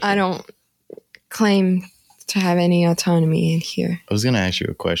I don't claim to have any autonomy in here. I was going to ask you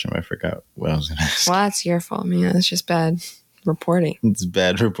a question, but I forgot what I was going to ask. Well, that's your fault, man. It's just bad reporting. It's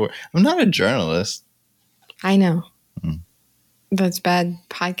bad report. I'm not a journalist. I know. But it's bad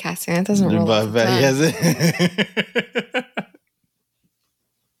podcasting. That doesn't roll off the tongue. Yes.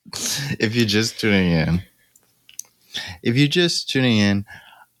 If you're just tuning in,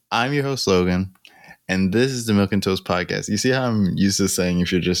 I'm your host, Logan, and this is the Milk and Toast Podcast. You see how I'm used to saying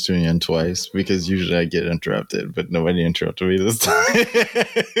if you're just tuning in twice? Because usually I get interrupted, but nobody interrupted me this time.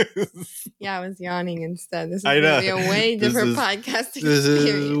 Yeah, I was yawning instead. This is going to be a way different podcast experience.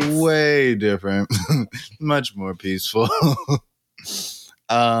 This is way different. Much more peaceful.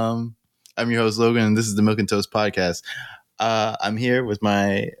 I'm your host, Logan, and this is the Milk and Toast Podcast. I'm here with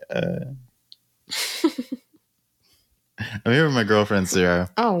my girlfriend,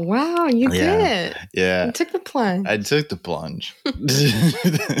 Sarah. Oh, wow. You did it. Yeah. You took the plunge. I took the plunge.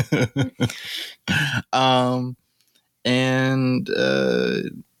 And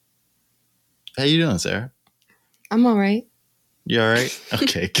how you doing, Sarah? I'm all right. You all right?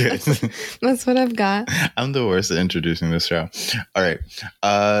 Okay, good. That's what I've got. I'm the worst at introducing this show. All right.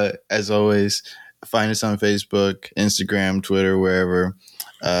 As always, find us on Facebook, Instagram, Twitter, wherever.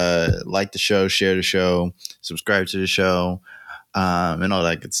 Like the show, share the show, subscribe to the show, and all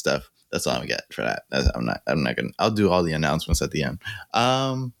that good stuff. That's all I got for that. I'm not gonna. I'll do all the announcements at the end.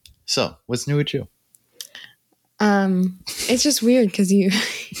 So what's new with you? It's just weird because you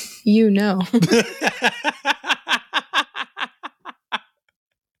know.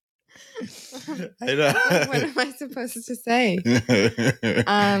 I know. What am I supposed to say?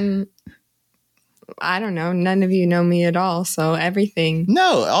 I don't know. None of you know me at all, so everything.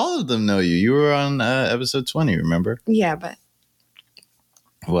 No, all of them know you. You were on episode 20, remember? Yeah, but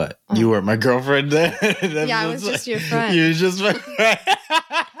what? You weren't my girlfriend then? Yeah, I was just your friend. You were just my friend.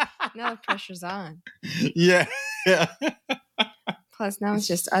 Now the pressure's on. Yeah. Plus, now it's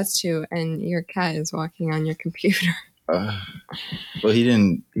just us two, and your cat is walking on your computer. Well, he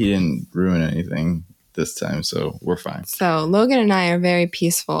didn't ruin anything this time, so we're fine. So Logan and I are very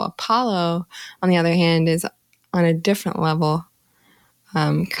peaceful. Apollo, on the other hand, is on a different level,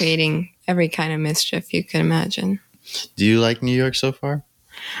 creating every kind of mischief you can imagine. Do you like New York so far?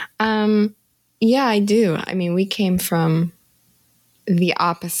 Yeah, I do. I mean, we came from the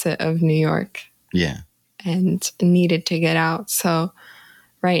opposite of New York. Yeah. And needed to get out. So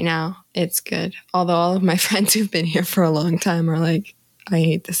right now, it's good. Although all of my friends who've been here for a long time are like, I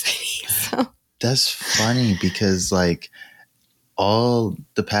hate the city. So that's funny because like all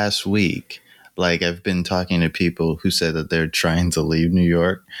the past week, like I've been talking to people who said that they're trying to leave New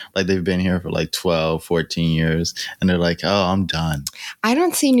York. Like they've been here for like 12, 14 years. And they're like, oh, I'm done. I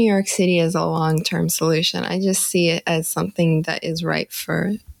don't see New York City as a long-term solution. I just see it as something that is right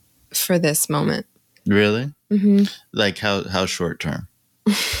for this moment. Really? Mm-hmm. Like how short term?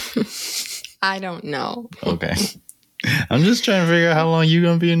 I don't know. Okay. I'm just trying to figure out how long you're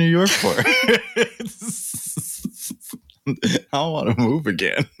going to be in New York for. I don't want to move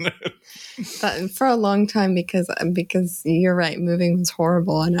again. But for a long time because you're right, moving was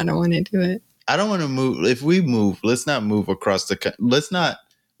horrible and I don't want to do it. I don't want to move. If we move, let's not move across the country.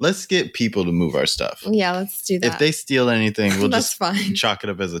 Let's get people to move our stuff. Yeah, let's do that. If they steal anything, we'll just fine. Chalk it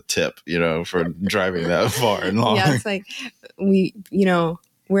up as a tip, for driving that far and long. Yeah, it's like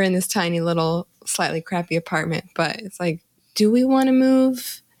we're in this tiny little slightly crappy apartment, but it's like, do we want to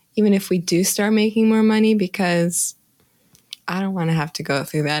move even if we do start making more money? Because I don't want to have to go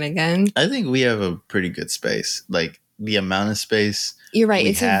through that again. I think we have a pretty good space. Like the amount of space. You're right.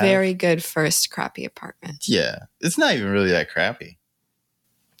 It's a very good first crappy apartment. Yeah. It's not even really that crappy.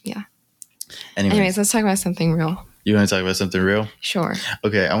 Yeah. Anyways, let's talk about something real. You want to talk about something real? Sure.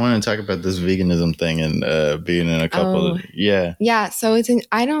 Okay. I want to talk about this veganism thing and being in a couple of, yeah. Yeah. So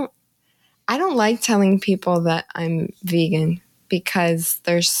I don't like telling people that I'm vegan because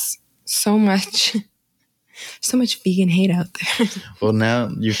there's so much vegan hate out there. Well, now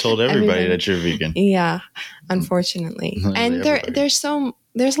you've told everybody that you're vegan. Yeah, unfortunately. And there's a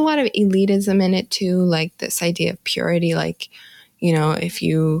lot of elitism in it too, like this idea of purity, like, if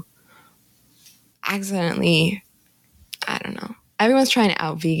you accidentally, I don't know, everyone's trying to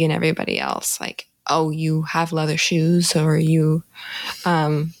out vegan everybody else, like, oh, you have leather shoes or you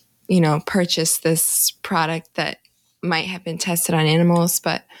purchase this product that might have been tested on animals,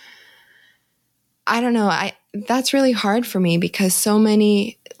 but I don't know. That's really hard for me because so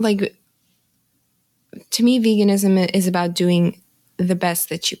many, like, to me, veganism is about doing the best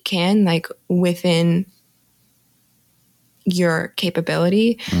that you can, like, within your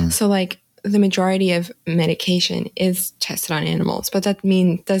capability. So, like, the majority of medication is tested on animals, but that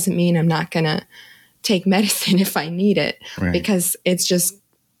doesn't mean I'm not going to take medicine if I need it, Right. because it's just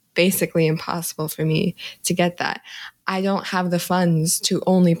basically impossible for me to get that. I don't have the funds to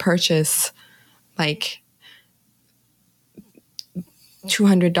only purchase like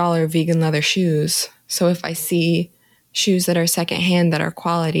 $200 vegan leather shoes. So if I see shoes that are secondhand that are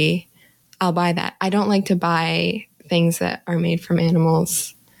quality, I'll buy that. I don't like to buy things that are made from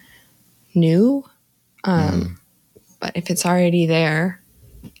animals new. But if it's already there,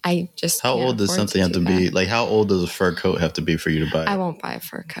 I just How can't old does afford something to have to do be? that. Like, how old does a fur coat have to be for you to buy I it? won't buy a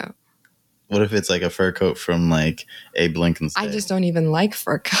fur coat. What if it's like a fur coat from like Abe Lincoln's day? I just don't even like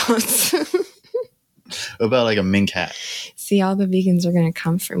fur coats. What about like a mink hat? See, all the vegans are going to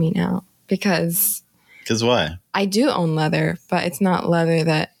come for me now because Because why? I do own leather, but it's not leather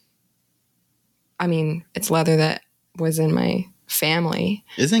that, I mean, it's leather that was in my family.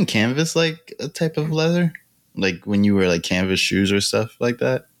 Isn't canvas like a type of leather? Like when you wear like canvas shoes or stuff like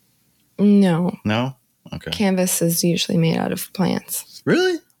that? No, No? Okay. canvas is usually made out of plants.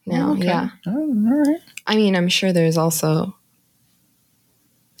 Really? No, Oh, okay. yeah. Oh, all right. I mean, I'm sure there's also,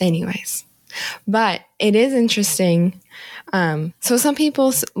 anyways, but it is interesting. So some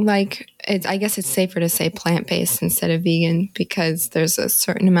people like it. I guess it's safer to say plant-based instead of vegan because there's a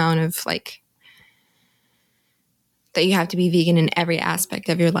certain amount of like that you have to be vegan in every aspect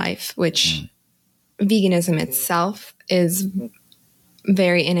of your life, which veganism itself is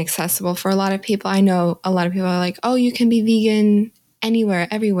very inaccessible for a lot of people. I know a lot of people are like, oh, you can be vegan anywhere,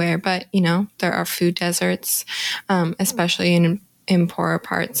 everywhere. But, you know, there are food deserts, especially in poorer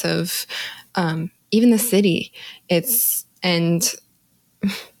parts of even the city. And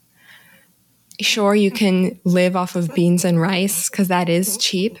sure, you can live off of beans and rice because that is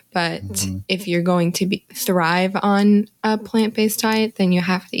cheap. But if you're going to thrive on a plant-based diet, then you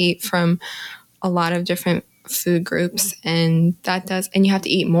have to eat from a lot of different food groups, and you have to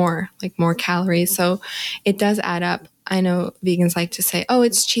eat more calories. So it does add up. I know vegans like to say, oh,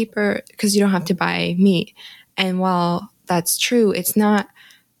 it's cheaper because you don't have to buy meat. And while that's true, it's not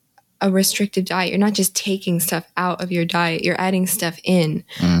a restrictive diet. You're not just taking stuff out of your diet. You're adding stuff in.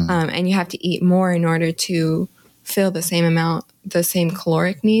 And you have to eat more in order to fill the same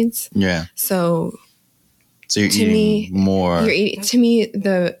caloric needs. Yeah. So you're eating more. To me,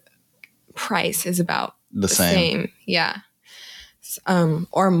 the price is about the same. Yeah.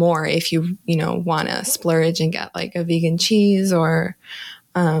 Or more if you want to splurge and get like a vegan cheese or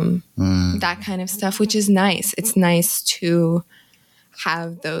that kind of stuff, which is nice. It's nice to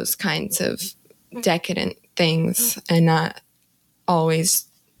have those kinds of decadent things and not always,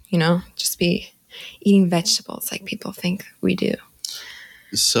 just be eating vegetables like people think we do.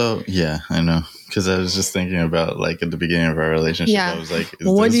 So, yeah, I know. Because I was just thinking about, like, at the beginning of our relationship, I was like,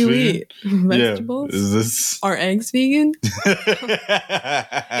 what do you vegan? eat? Vegetables? Yeah. Is this... Are eggs vegan?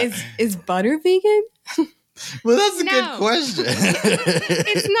 Is butter vegan? Well, that's a good question.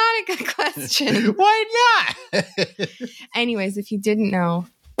 It's not a good question. Why not? Anyways, if you didn't know,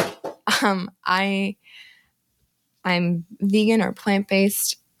 I'm vegan or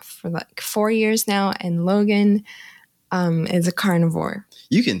plant-based for like 4 years now, and Logan is a carnivore.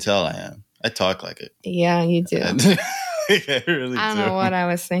 You can tell I am. I talk like it. Yeah, you do. I really I don't know what I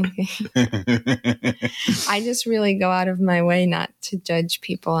was thinking. I just really go out of my way not to judge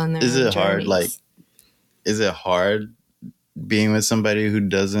people on their own journeys. Is it hard being with somebody who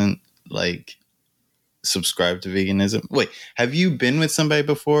doesn't like subscribe to veganism? Wait, have you been with somebody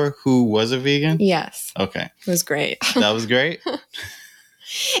before who was a vegan? Yes. Okay. It was great. That was great?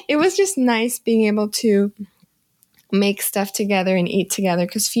 It was just nice being able to make stuff together and eat together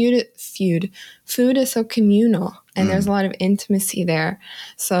because food is so communal and there's a lot of intimacy there.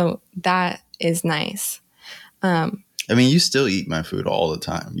 So that is nice. I mean, you still eat my food all the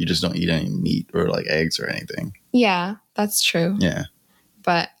time. You just don't eat any meat or like eggs or anything. Yeah, that's true. Yeah.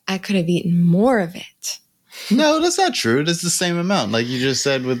 But I could have eaten more of it. No, that's not true. That's the same amount, like you just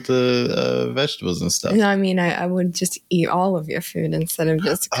said with the vegetables and stuff. No, I mean, I would just eat all of your food instead of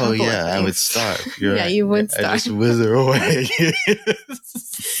just a couple of things. I would starve. You're yeah, right. you would starve. I just wither away.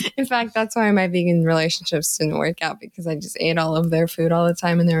 In fact, that's why my vegan relationships didn't work out because I just ate all of their food all the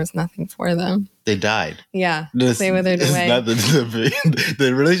time and there was nothing for them. They died. Yeah, they withered away. Not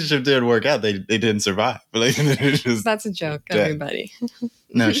the relationship didn't work out. They didn't survive. Like, that's a joke, everybody.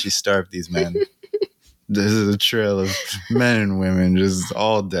 No, she starved these men. This is a trail of men and women just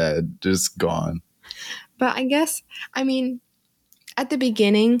all dead, just gone. But I guess, I mean, at the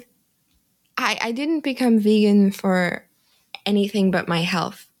beginning, I didn't become vegan for anything but my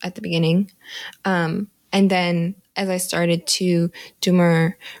health at the beginning. And then as I started to do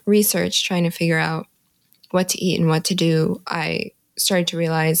more research, trying to figure out what to eat and what to do, I started to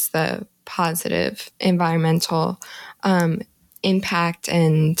realize the positive environmental impact,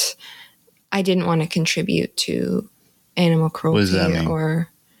 and I didn't want to contribute to animal cruelty or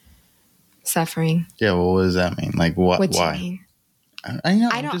suffering. Yeah, well, what does that mean? Like, what? What why? do you mean? I know.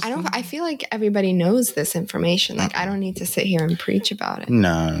 I feel like everybody knows this information. Like, I don't need to sit here and preach about it.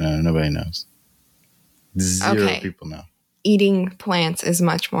 No, nobody knows. Zero people know. Eating plants is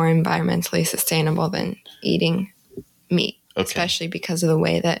much more environmentally sustainable than eating meat, especially because of the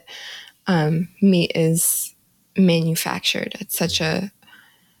way that meat is manufactured at such a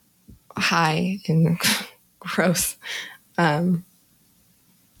high and gross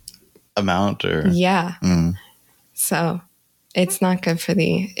amount, or yeah. So it's not good for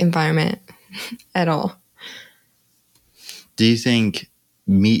the environment at all. Do you think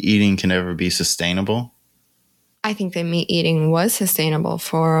meat eating can ever be sustainable? I think that meat eating was sustainable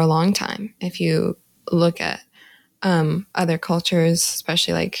for a long time. If you look at other cultures,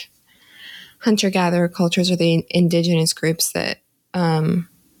 especially like hunter-gatherer cultures or the indigenous groups that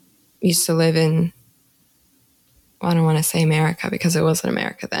used to live in, I don't want to say America because it wasn't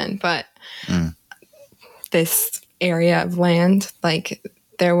America then, but this area of land, like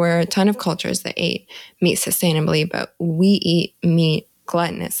there were a ton of cultures that ate meat sustainably, but we eat meat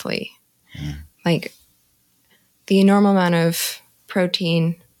gluttonously. Like the normal amount of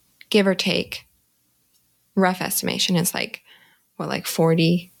protein, give or take, rough estimation is like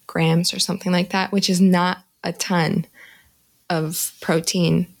 40 grams or something like that, which is not a ton of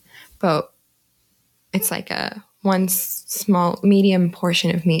protein, but it's like a one small medium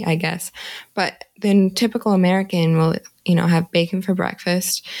portion of meat, I guess. But then typical American will, have bacon for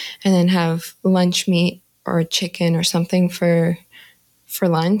breakfast and then have lunch meat or chicken or something for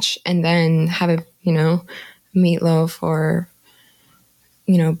lunch, and then have a, meatloaf or,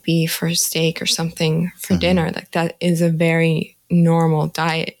 beef or steak or something for dinner. Like that is a very normal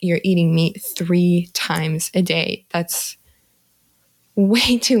diet. You're eating meat 3 times a day. That's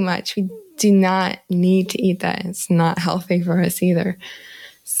way too much. We do not need to eat that. It's not healthy for us either.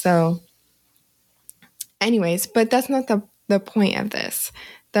 So anyways, but that's not the point of this.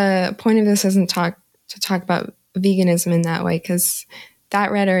 The point of this isn't to talk about veganism in that way, because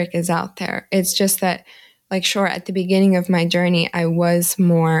that rhetoric is out there. It's just that, like, sure, at the beginning of my journey, I was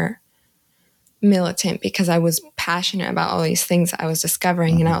more militant because I was passionate about all these things I was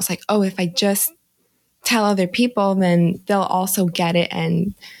discovering. And I was like, oh, if I just tell other people, then they'll also get it.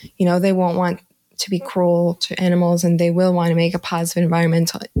 And, they won't want to be cruel to animals, and they will want to make a positive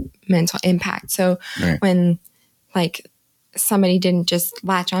environmental impact. So when like somebody didn't just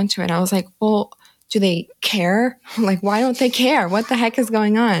latch onto it, I was like, well, do they care? Like, why don't they care? What the heck is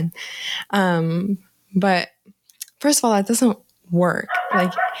going on? But first of all, that doesn't work.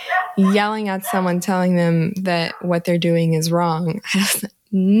 Like, yelling at someone, telling them that what they're doing is wrong has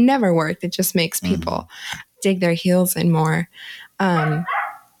never worked. It just makes people dig their heels in more. And,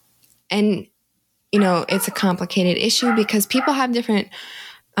 it's a complicated issue because people have different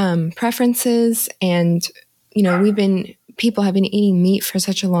preferences, and, people have been eating meat for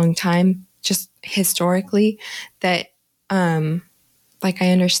such a long time, just historically, that, I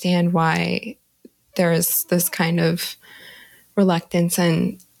understand why there is this kind of reluctance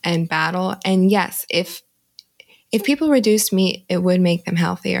and battle. And yes, if people reduced meat, it would make them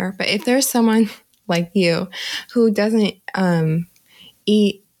healthier. But if there's someone like you who doesn't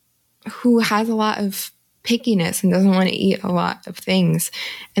eat, who has a lot of pickiness and doesn't want to eat a lot of things,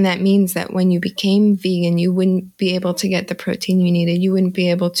 and that means that when you became vegan, you wouldn't be able to get the protein you needed, you wouldn't be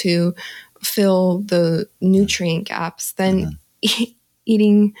able to fill the nutrient gaps, then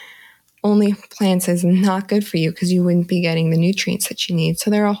eating only plants is not good for you because you wouldn't be getting the nutrients that you need. So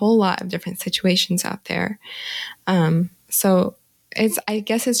there are a whole lot of different situations out there. So I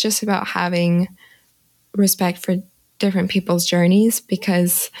guess it's just about having respect for different people's journeys,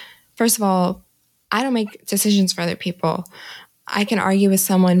 because first of all, I don't make decisions for other people. I can argue with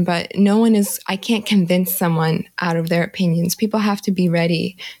someone, but I can't convince someone out of their opinions. People have to be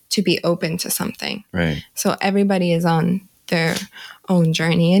ready to be open to something. Right. So everybody is on their own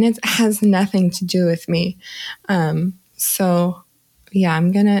journey, and it has nothing to do with me. So yeah,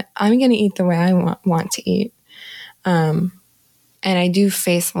 I'm gonna eat the way I want to eat. And I do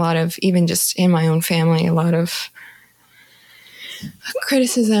face a lot of, even just in my own family, a lot of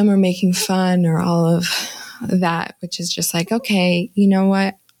criticism or making fun or all of that, which is just like, okay, you know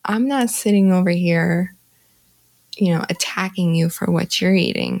what? I'm not sitting over here, attacking you for what you're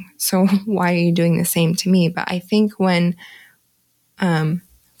eating. So why are you doing the same to me? But I think when,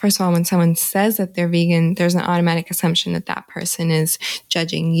 first of all, when someone says that they're vegan, there's an automatic assumption that that person is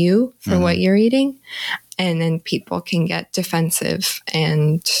judging you for what you're eating. And then people can get defensive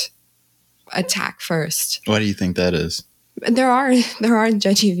and attack first. Why do you think that is? There are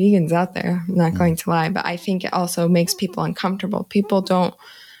judgy vegans out there. I'm not going to lie, but I think it also makes people uncomfortable.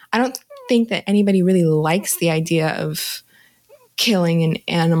 I don't think that anybody really likes the idea of killing an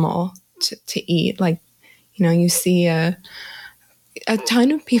animal to eat. Like, you know, you see a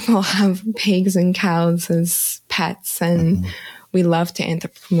ton of people have pigs and cows as pets, and we love to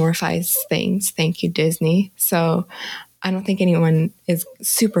anthropomorphize things. Thank you, Disney. So I don't think anyone is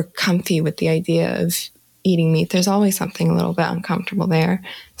super comfy with the idea of eating meat. There's always something a little bit uncomfortable there.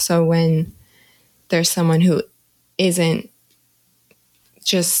 So when there's someone who isn't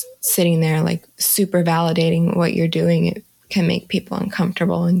just sitting there like super validating what you're doing, it can make people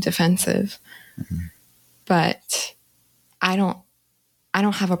uncomfortable and defensive. But I don't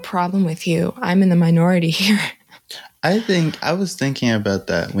have a problem with you. I'm in the minority here. I was thinking about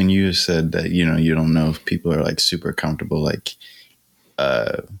that when you said that, you know, you don't know if people are like super comfortable, like,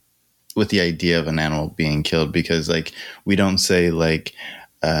 with the idea of an animal being killed, because like, we don't say like,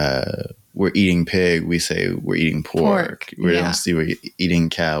 we're eating pig, we say we're eating pork. We don't see we're eating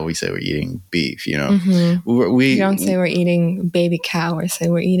cow, we say we're eating beef, you know. We don't say we're eating baby cow, or say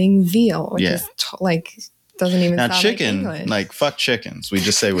we're eating veal, which is like doesn't even now sound chicken, like English. like fuck chickens. We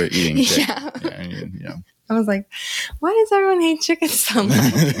just say we're eating chicken. You know. I was like, why does everyone hate chicken so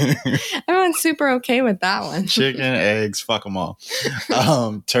much? Everyone's super okay with that one. Chicken, eggs, fuck them all.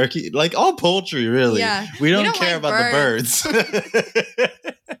 Turkey, like all poultry, really. Yeah. We don't care like about birds. The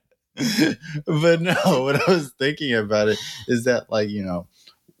birds. But no, what I was thinking about it is that, like, you know,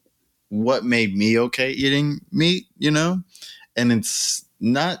 what made me okay eating meat, you know? And it's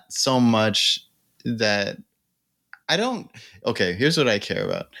not so much that here's what I care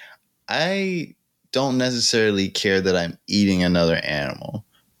about. I don't necessarily care that I'm eating another animal,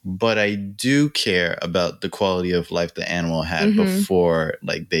 but I do care about the quality of life the animal had before,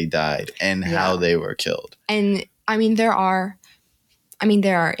 like, they died and how they were killed. And I mean, there are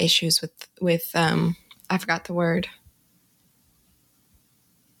issues with I forgot the word.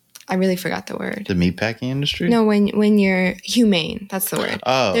 I really forgot the word. The meatpacking industry? No, when you're humane, that's the word.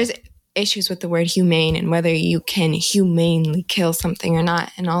 Oh. There's issues with the word humane and whether you can humanely kill something or not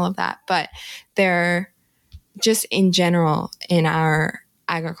and all of that. But there, just in general, in our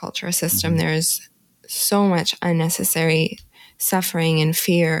agricultural system, there's so much unnecessary suffering and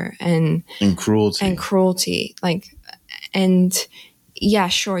fear and cruelty. Like, and yeah,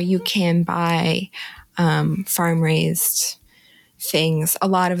 sure, you can buy farm-raised things. A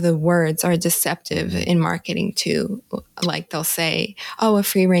lot of the words are deceptive in marketing too. Like, they'll say, oh, a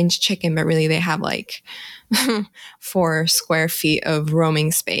free-range chicken, but really they have like 4 square feet of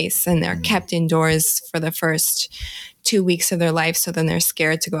roaming space, and they're kept indoors for the first 2 weeks of their life, so then they're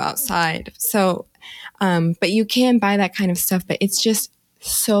scared to go outside. So but you can buy that kind of stuff, but it's just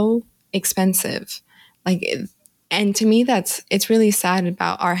so expensive. Like, and to me, it's really sad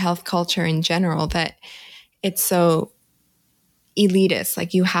about our health culture in general, that it's so elitist.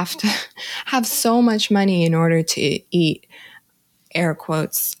 Like, you have to have so much money in order to eat, air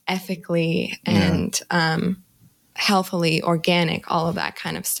quotes, ethically and healthily, organic, all of that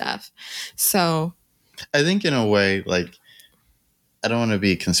kind of stuff. So I think in a way, like, I don't want to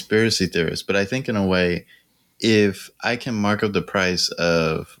be a conspiracy theorist, but I think in a way, if I can mark up the price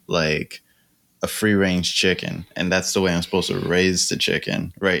of like a free range chicken, and that's the way I'm supposed to raise the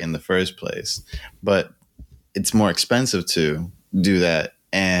chicken, right, in the first place, but it's more expensive to do that,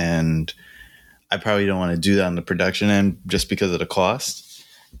 and I probably don't want to do that on the production end just because of the cost,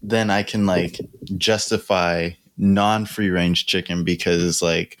 then I can like justify non-free range chicken, because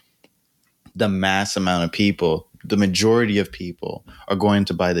like the mass amount of people, the majority of people are going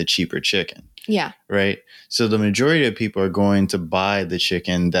to buy the cheaper chicken. Yeah. Right? So the majority of people are going to buy the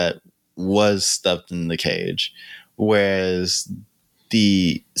chicken that was stuffed in the cage, whereas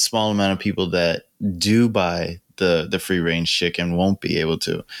the small amount of people that do buy the free range chicken won't be able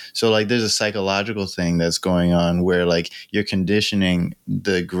to. So like, there's a psychological thing that's going on where like you're conditioning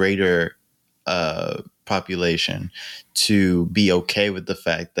the greater population to be okay with the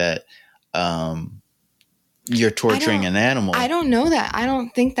fact that you're torturing an animal. I don't know that. I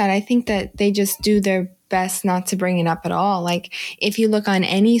don't think that. I think that they just do their best not to bring it up at all. Like, if you look on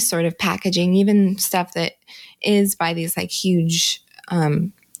any sort of packaging, even stuff that is by these like huge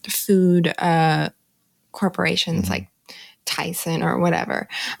food corporations like Tyson or whatever,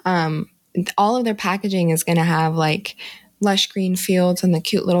 all of their packaging is going to have like lush green fields and the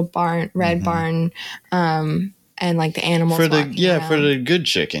cute little red barn and like the animals for the walking around. for the good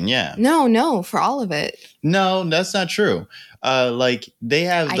chicken, yeah. No, for all of it. No, that's not true. Like they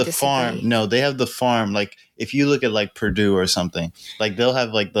have I the disagree. farm. No, they have the farm. Like if you look at like Purdue or something, like they'll have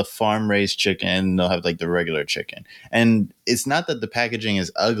like the farm raised chicken and they'll have like the regular chicken. And it's not that the packaging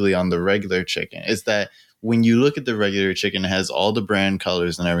is ugly on the regular chicken. It's that when you look at the regular chicken, it has all the brand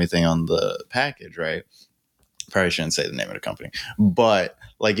colors and everything on the package, right? Probably shouldn't say the name of the company, but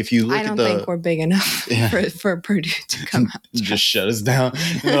like if you look I don't at the, think we're big enough for Purdue to come out. just shut us down.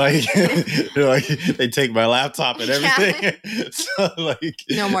 like, they take my laptop and everything. So like,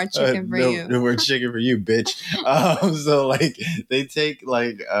 no more chicken for you. No more chicken for you, bitch. So like they take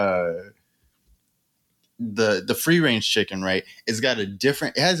like the free range chicken, right? It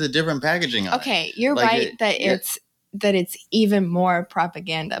has a different packaging on it. Okay, you're Like right that it's even more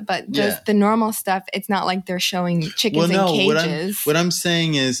propaganda, but just Yeah. the normal stuff, it's not like they're showing chickens in cages. What I'm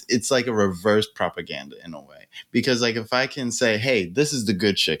saying is it's like a reverse propaganda in a way. Because like if I can say, hey, this is the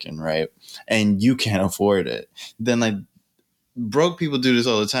good chicken, right? And you can't afford it, then like broke people do this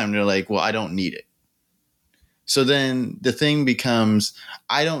all the time. They're like, well, I don't need it. So then the thing becomes,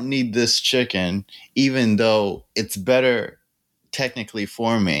 I don't need this chicken, even though it's better technically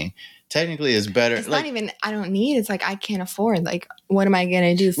for me. Technically, it's better. It's not even I don't need. It's like I can't afford. Like, what am I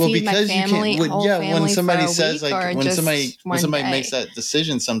gonna do? Feed my family? When somebody says says like when somebody makes that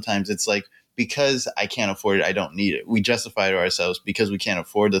decision, sometimes it's like because I can't afford it, I don't need it. We justify to ourselves because we can't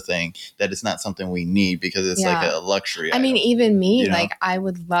afford the thing that it's not something we need because it's like a luxury. I mean, even me, you know? like I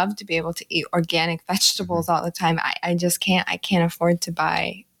would love to be able to eat organic vegetables all the time. I just can't. I can't afford to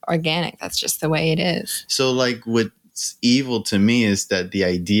buy organic. That's just the way it is. So like what's evil to me is that the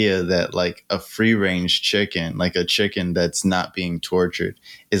idea that like a free range chicken, like a chicken that's not being tortured,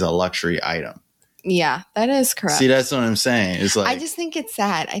 is a luxury item. Yeah, that is correct. See, that's what I'm saying. It's like I just think it's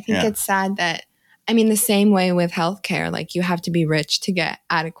sad. I think it's sad that, I mean, the same way with healthcare, like you have to be rich to get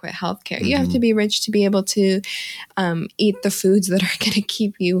adequate healthcare. Mm-hmm. You have to be rich to be able to eat the foods that are going to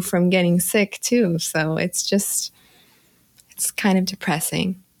keep you from getting sick too. So it's kind of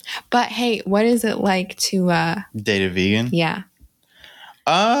depressing. But hey, what is it like to date a vegan? Yeah.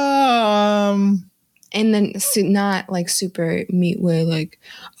 And then not like super meat way, like,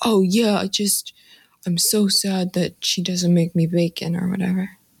 oh yeah, I'm so sad that she doesn't make me bacon or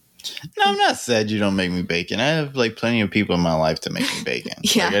whatever. No, I'm not sad you don't make me bacon. I have like plenty of people in my life to make me bacon.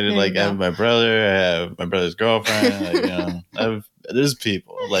 Yeah, I have my brother, I have my brother's girlfriend. There's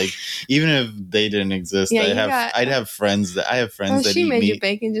people like even if they didn't exist, I'd have friends that that she eat made meat. you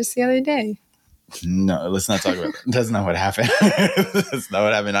bacon just the other day. No, let's not talk about that. That's not what happened. That's not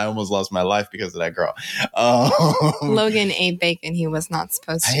what happened. I almost lost my life because of that girl. Logan ate bacon he was not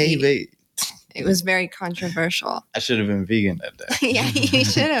supposed to eat. Bacon. It was very controversial. I should have been vegan that day. Yeah, you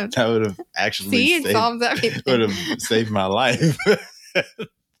should have. That would have actually it solves everything. Would have saved my life.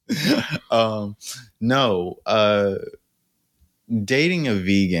 Dating a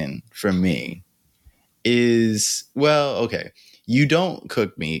vegan for me is, well, okay. You don't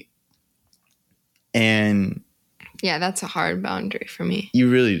cook meat. And yeah, that's a hard boundary for me.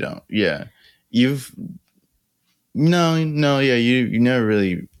 You really don't. Yeah. You never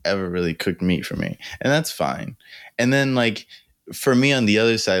really ever really cooked meat for me. And that's fine. And then like for me on the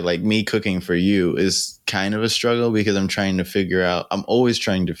other side, like me cooking for you is kind of a struggle because I'm always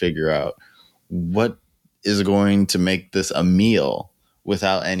trying to figure out what is going to make this a meal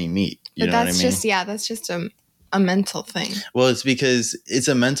without any meat. You know what I mean? That's just a mental thing. Well, it's because it's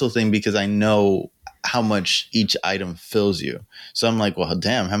a mental thing because I know how much each item fills you. So I'm like, well,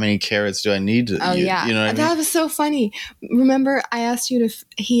 damn, how many carrots do I need to eat? Yeah. You know what I mean? That was so funny. Remember, I asked you to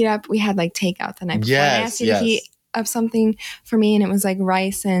heat up. We had like takeout the night before. I asked you to heat up something for me, and it was like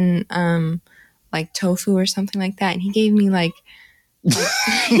rice and like tofu or something like that. And he gave me like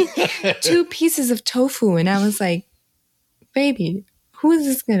 2 pieces of tofu, and I was like, baby, who is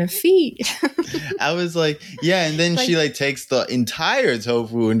this gonna feed? I was like, yeah, and then she like takes the entire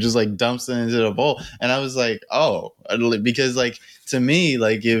tofu and just like dumps it into the bowl, and I was like, oh, because like to me,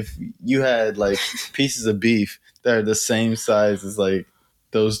 like if you had like pieces of beef that are the same size as like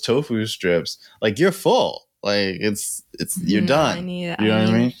those tofu strips, like you're full, like it's you're done. You know what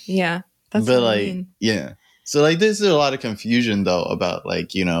I mean? Yeah, that's but what like I mean. Yeah, so like there's a lot of confusion though about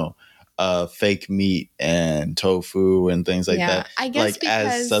like fake meat and tofu and things like that. I guess like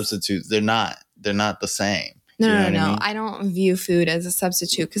as substitutes, they're not the same. No. I mean? I don't view food as a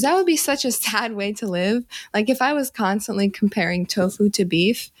substitute because that would be such a sad way to live. Like if I was constantly comparing tofu to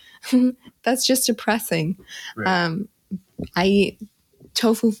beef, that's just depressing. Right. I eat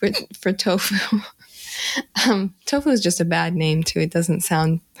tofu for tofu. Tofu is just a bad name too. It doesn't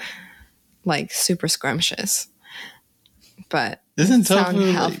sound like super scrumptious. but Isn't it sounds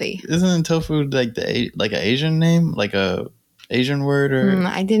tofu healthy. Isn't tofu like an Asian name, like a Asian word? Or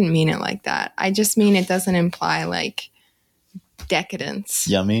I didn't mean it like that. I just mean it doesn't imply like decadence.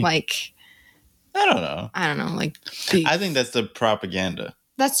 Yummy. Like I don't know. Like beef. I think that's the propaganda.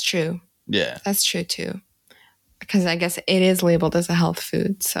 That's true. Yeah, that's true too. Because I guess it is labeled as a health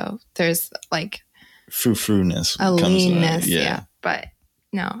food, so there's like frou-frou-ness, a leanness. Yeah, but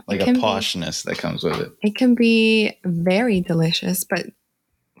no, like a poshness that comes with it. It can be very delicious, but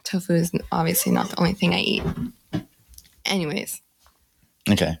tofu is obviously not the only thing I eat. Anyways.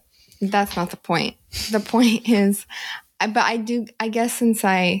 Okay. That's not the point. The point is, I guess since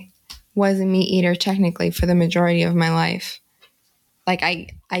I was a meat eater technically for the majority of my life, like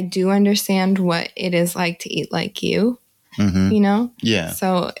I do understand what it is like to eat like you, mm-hmm. you know? Yeah.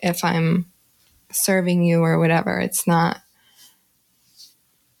 So if I'm serving you or whatever, it's not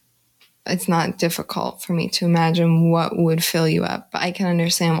difficult for me to imagine what would fill you up, but I can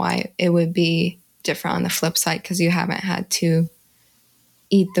understand why it would be different on the flip side because you haven't had to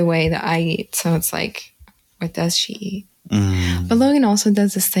eat the way that I eat. So it's like, what does she eat? Mm. But Logan also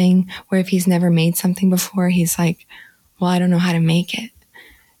does this thing where if he's never made something before, he's like, well, I don't know how to make it.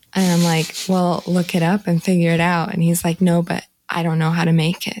 And I'm like, well, look it up and figure it out. And he's like, no, but I don't know how to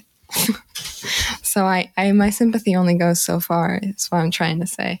make it. So my sympathy only goes so far, is what I'm trying to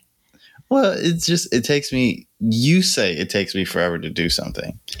say. Well, it takes me forever to do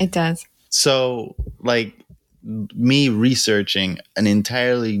something. It does. So like me researching an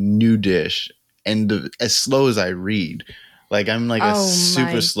entirely new dish and as slow as I read, like I'm like a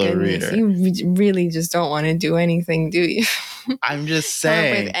super slow reader. You really just don't want to do anything, do you? I'm just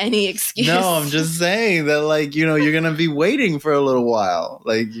saying. With any excuse. No, I'm just saying that, like, you know, you're going to be waiting for a little while.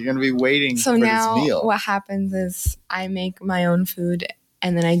 Like, you're going to be waiting for this meal. So now what happens is I make my own food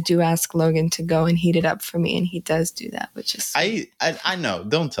and then I do ask Logan to go and heat it up for me. And he does do that, which is... I know.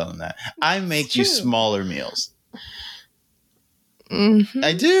 Don't tell him that. I make you smaller meals. Mm-hmm.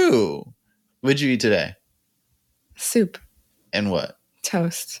 I do. What'd you eat today? Soup. And what?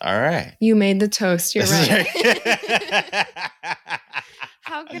 Toast. All right. You made the toast. You're right.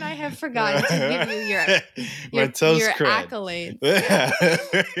 How could I have forgotten to give you your toast cred. Accolades?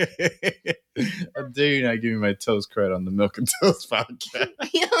 How dare you not give me my toast cred on the Milk and Toast podcast?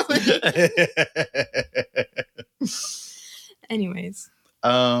 Anyways.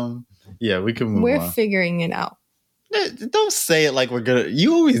 Yeah, we can move on. We're figuring it out. Don't say it like we're gonna.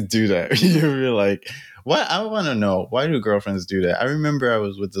 You always do that. You're like, what? I want to know, why do girlfriends do that? I remember I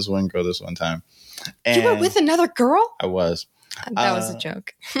was with this one girl this one time. And you were with another girl? I was. That was a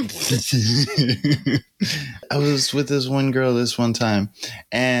joke. I was with this one girl this one time,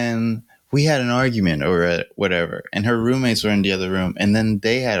 and we had an argument or whatever, and her roommates were in the other room, and then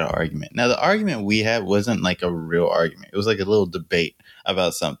they had an argument. Now, the argument we had wasn't like a real argument. It was like a little debate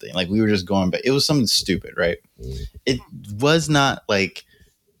about something. Like, we were just going back. It was something stupid, right? It was not like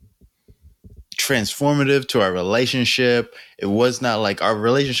transformative to our relationship. It was not like our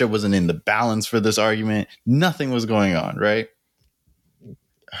relationship wasn't in the balance for this argument. Nothing was going on, right?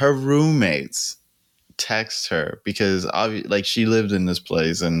 Her roommates text her because like she lived in this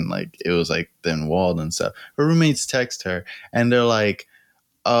place and like it was like thin walled and stuff. Her roommates text her and they're like,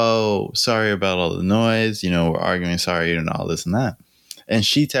 oh, sorry about all the noise, you know, we're arguing, sorry, and all this and that. And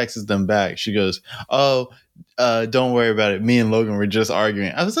she texts them back. She goes, oh, don't worry about it. Me and Logan were just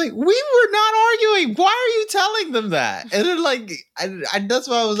arguing. I was like, we were not arguing. Why are you telling them that? And then like, I that's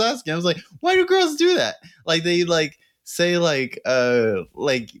what I was asking. I was like, why do girls do that? Like they like say like the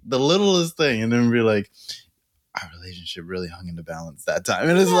littlest thing and then be like, our relationship really hung in the balance that time.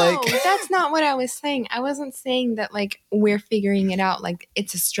 And it's like, that's not what I was saying. I wasn't saying that like we're figuring it out. Like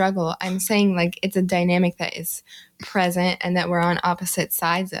it's a struggle. I'm saying like it's a dynamic that is present and that we're on opposite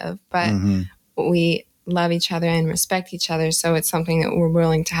sides of, but we love each other and respect each other. So it's something that we're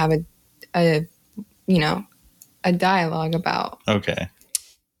willing to have a dialogue about. Okay.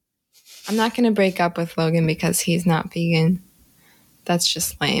 I'm not going to break up with Logan because he's not vegan. That's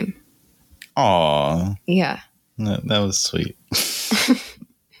just lame. Aw. Yeah. That was sweet.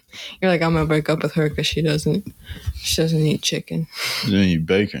 You're like, I'm going to break up with her because she doesn't eat chicken. She doesn't eat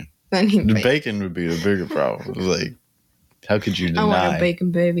bacon. The bacon would be the bigger problem. It was like, how could you deny? I want a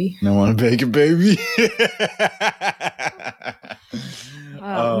bacon baby. I want a bacon baby.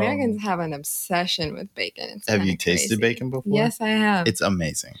 Americans have an obsession with bacon. Have you tasted bacon before? Yes, I have. It's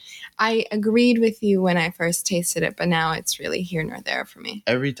amazing. I agreed with you when I first tasted it, but now it's really here nor there for me.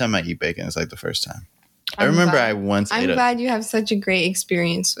 Every time I eat bacon, it's like the first time. I'm glad you have such a great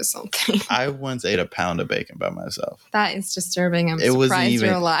experience with something. I once ate a pound of bacon by myself. That is disturbing. I'm surprised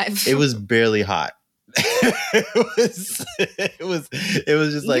you're alive. It was barely hot. it was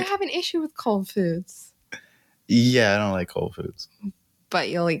just like, you have an issue with cold foods, yeah, I don't like cold foods. but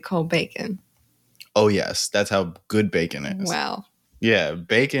you'll eat cold bacon. Oh yes, that's how good bacon is. Wow. Yeah,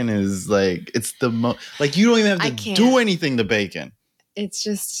 bacon is like, it's the most, like, you don't even have to do anything to bacon. It's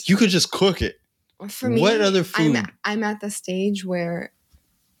just, you could just cook it. For me, what other food? I'm at the stage where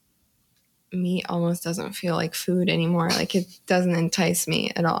meat almost doesn't feel like food anymore. Like, it doesn't entice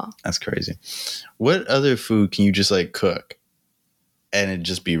me at all. That's crazy. What other food can you just like cook and it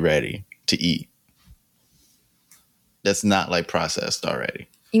just be ready to eat? That's not like processed already.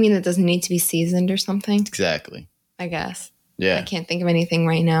 You mean it doesn't need to be seasoned or something? Exactly. I guess. Yeah. I can't think of anything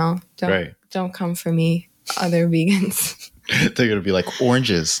right now. Don't come for me, other vegans. They're gonna be like,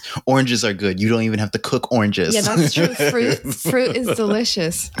 oranges. Oranges are good. You don't even have to cook oranges. Yeah, that's true. Fruit is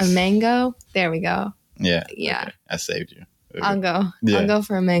delicious. A mango. There we go. Yeah. Yeah. Okay. I saved you. Okay. I'll go. Yeah. I'll go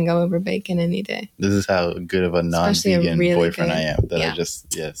for a mango over bacon any day. This is how good of a non-vegan boyfriend I am. That I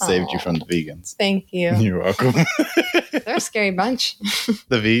just saved you from the vegans. Thank you. You're welcome. They're a scary bunch.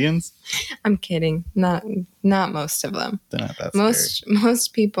 The vegans? I'm kidding. Not most of them. They're not that scary.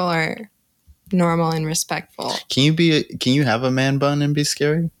 Most people are normal and respectful. Can you have a man bun and be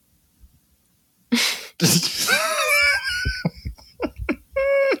scary?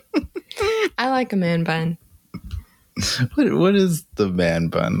 I like a man bun. What is the man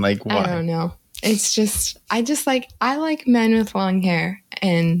bun? Like, why? I don't know. It's just, I like men with long hair,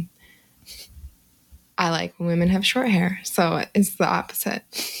 and I like when women have short hair. So it's the opposite.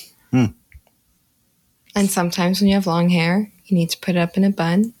 And sometimes when you have long hair, you need to put it up in a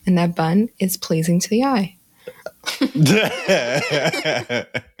bun, and that bun is pleasing to the eye.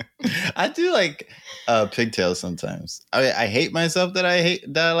 I do like pigtails sometimes. I hate myself that I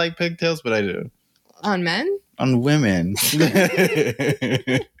like pigtails, but I do. On men? On women.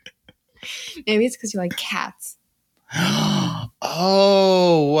 Maybe it's because you like cats.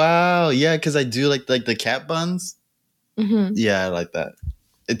 Oh, wow. Yeah, because I do like the cat buns. Mm-hmm. Yeah, I like that.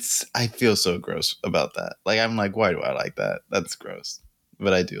 I feel so gross about that. Like, I'm like, why do I like that? That's gross.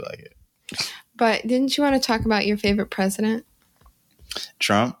 But I do like it. But didn't you want to talk about your favorite president?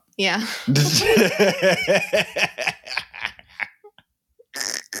 Trump? Yeah.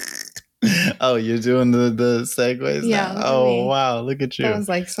 Oh, you're doing the segues yeah, now? Oh, wow. Look at you. That was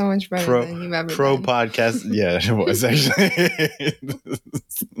like so much better than you've ever done. Podcast. Yeah, it was actually.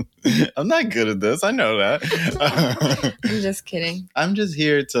 I'm not good at this. I know that. I'm just kidding. I'm just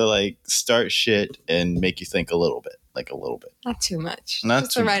here to like start shit and make you think a little bit. Like a little bit. Not too much. Not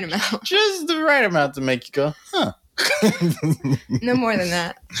just too the right much. amount. Just the right amount to make you go, huh. No more than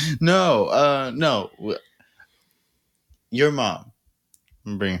that. No. Your mom.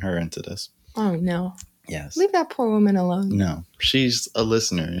 I'm bringing her into this. Oh, no. Yes. Leave that poor woman alone. No. She's a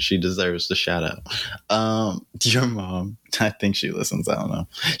listener and she deserves the shout out. Your mom, I think she listens. I don't know.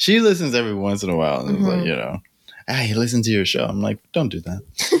 She listens every once in a while and it's like, hey, listen to your show. I'm like, don't do that.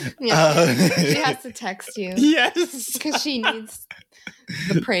 She has to text you. Yes. Because she needs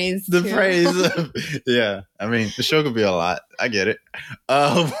the praise. Yeah. I mean, the show could be a lot. I get it.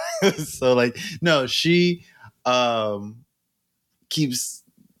 So like, no, she keeps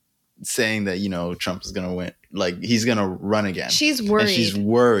saying that, Trump is going to win. Like, he's going to run again. She's worried. And she's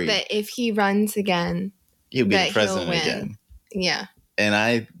worried that if he runs again, he'll be the president again. Yeah. And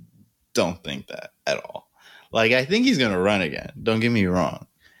I don't think that at all. Like, I think he's going to run again. Don't get me wrong.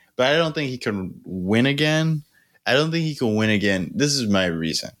 But I don't think he can win again. I don't think he can win again. This is my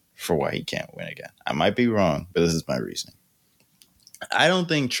reason for why he can't win again. I might be wrong, but this is my reason. I don't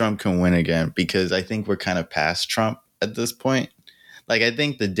think Trump can win again because I think we're kind of past Trump at this point. Like, I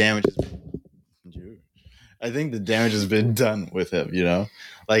think the damage has been done with him,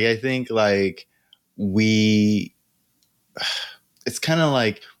 Like, I think, like, it's kind of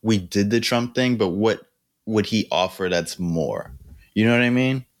like we did the Trump thing, but what would he offer that's more? You know what I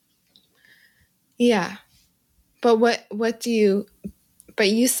mean? Yeah. But but you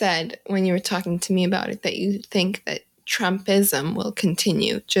said when you were talking to me about it that you think that Trumpism will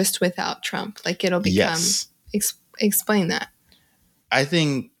continue just without Trump. Like, it'll become... Yes. Explain that. I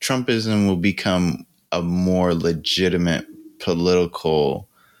think Trumpism will become a more legitimate political,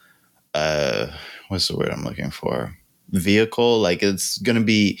 what's the word I'm looking for? Vehicle. Like, it'll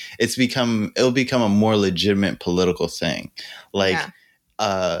become a more legitimate political thing. Like,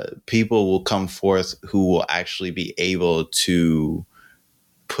 people will come forth who will actually be able to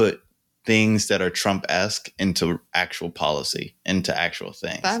put things that are Trump-esque into actual policy, into actual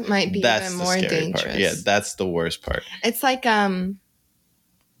things. That might be even more dangerous. Part. Yeah, that's the worst part. It's like,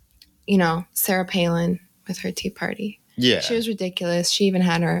 Sarah Palin with her Tea Party. Yeah. She was ridiculous. She even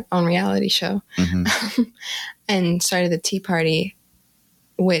had her own reality show and started the Tea Party,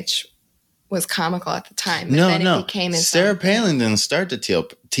 which was comical at the time. But then it became Sarah Palin didn't start the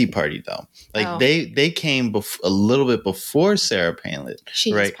Tea Party, though. Like, they came a little bit before Sarah Palin.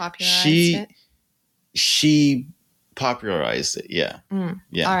 She just popularized it? She popularized it, yeah.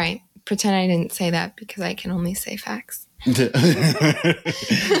 Yeah. All right. Pretend I didn't say that because I can only say facts.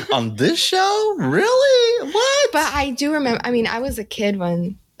 On this show? Really? What? But I do remember, I mean, I was a kid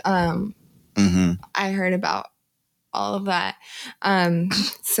when I heard about all of that.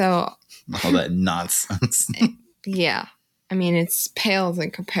 So all that nonsense. Yeah. I mean, it's pales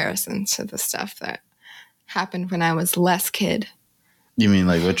in comparison to the stuff that happened when I was less kid. You mean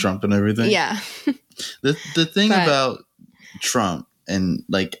like with Trump and everything? Yeah. The thing about Trump and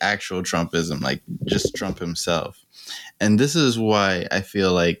like actual Trumpism, like just Trump himself. And this is why I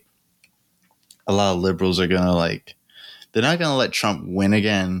feel like a lot of liberals are going to like, they're not going to let Trump win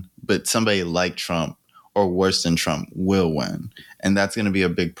again, but somebody like Trump or worse than Trump will win. And that's going to be a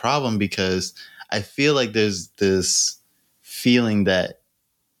big problem because I feel like there's this feeling that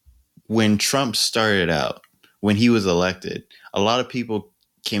when Trump started out, when he was elected, a lot of people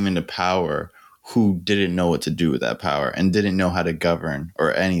came into power who didn't know what to do with that power and didn't know how to govern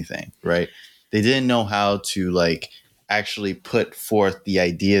or anything, right? They didn't know how to like actually put forth the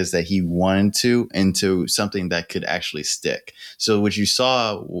ideas that he wanted to into something that could actually stick. So what you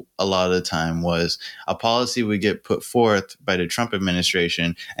saw a lot of the time was a policy would get put forth by the Trump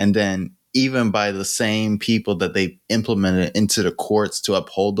administration, and then even by the same people that they implemented into the courts to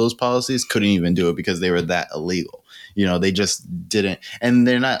uphold those policies couldn't even do it because they were that illegal. You know, they just didn't. And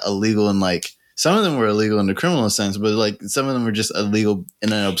they're not illegal in like, some of them were illegal in the criminal sense, but like some of them were just illegal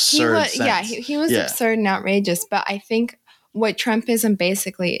in an absurd sense. Yeah, he was absurd and outrageous. But I think what Trumpism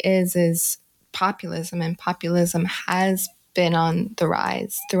basically is populism, and populism has been on the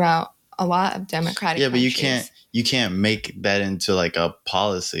rise throughout a lot of democratic countries. But you can't make that into like a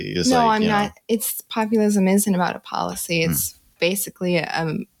policy. It's no, like, I'm not. It's populism isn't about a policy. It's basically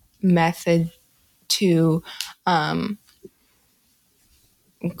a method to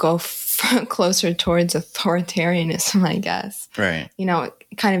go closer towards authoritarianism, I guess. Right. You know,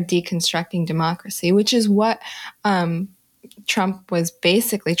 kind of deconstructing democracy, which is what Trump was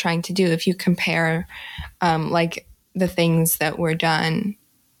basically trying to do. If you compare like the things that were done,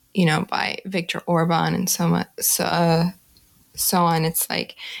 you know, by Viktor Orban and so on, it's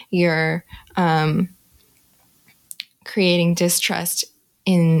like you're creating distrust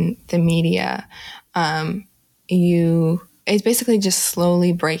in the media. It's basically just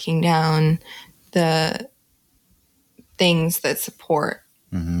slowly breaking down the things that support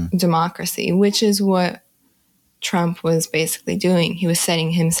democracy, which is what Trump was basically doing. He was setting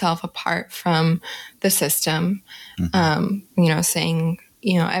himself apart from the system, you know, saying,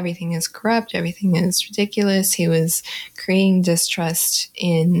 you know, everything is corrupt, everything is ridiculous. He was creating distrust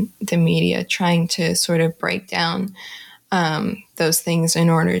in the media, trying to sort of break down those things in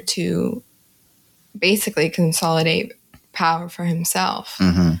order to basically consolidate power for himself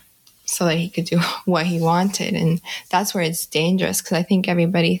so that he could do what he wanted. And that's where it's dangerous, because I think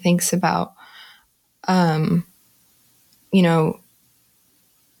everybody thinks about, you know,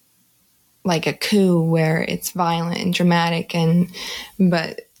 like a coup where it's violent and dramatic,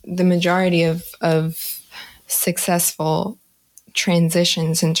 but the majority of successful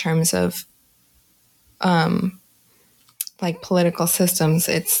transitions in terms of like political systems,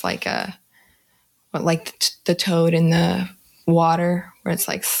 it's like the toad in the water, where it's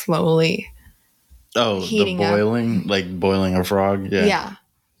like slowly heating the boiling up. Like boiling a frog. Yeah,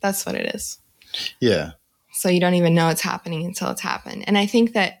 that's what it is. Yeah. So you don't even know it's happening until it's happened. And I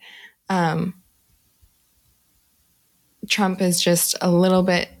think that Trump is just a little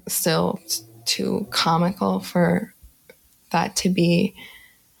bit still too comical for that to be,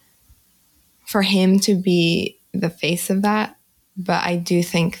 for him to be the face of that. But I do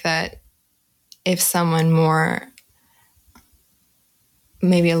think that if someone more,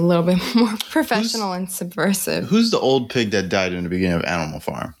 maybe a little bit more professional and subversive. Who's the old pig that died in the beginning of Animal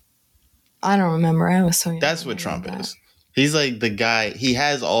Farm? I don't remember. I was so young. That's what Trump is. He's like the guy, he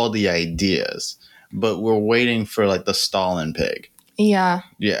has all the ideas, but we're waiting for like the Stalin pig. Yeah.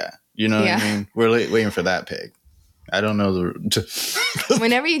 Yeah. You know what I mean? We're waiting for that pig. I don't know.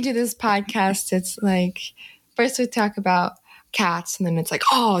 Whenever you do this podcast, it's like, first we talk about cats, and then it's like,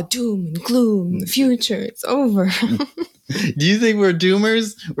 oh, doom and gloom, the future, it's over. Do you think we're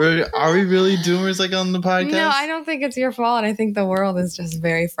doomers? Are we really doomers like on the podcast? No, I don't think it's your fault. I think the world is just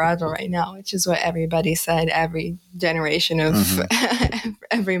very fragile right now, which is what everybody said every generation of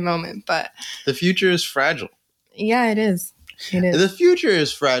every moment. But the future is fragile. Yeah, it is. It is. The future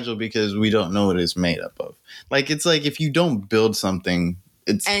is fragile because we don't know what it's made up of. Like, it's like if you don't build something,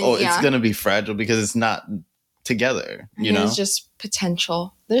 it's going to be fragile because it's not together, you know? There's just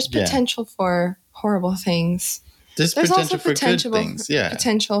potential. There's Yeah. potential for horrible things. There's also potential for good things. Yeah.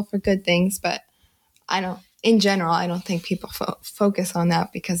 Potential for good things, but in general, I don't think people focus on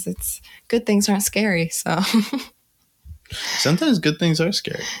that because good things aren't scary. So sometimes good things are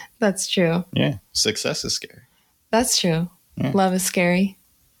scary. That's true. Yeah. Success is scary. That's true. Yeah. Love is scary.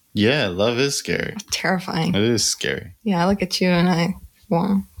 Yeah, love is scary. Terrifying. It is scary. Yeah, I look at you and I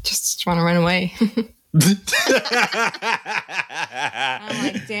just want to run away. I'm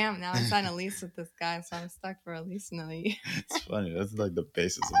like, damn, now I signed a lease with this guy, so I'm stuck for at least another year. It's funny. That's like the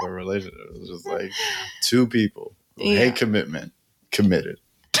basis of a relationship. It's just like two people who hate commitment, committed.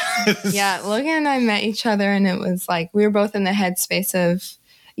 Yeah, Logan and I met each other, and it was like we were both in the headspace of,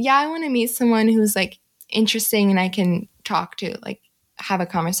 I want to meet someone who's like interesting and I can talk to, like have a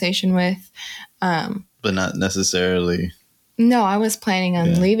conversation with. But not necessarily. No, I was planning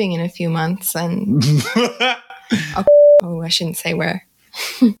on leaving in a few months, and I shouldn't say where.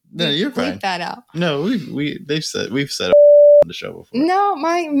 No, you're fine. Bleep that out. No, we've said on the show before. No,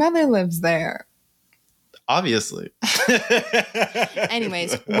 my mother lives there. Obviously.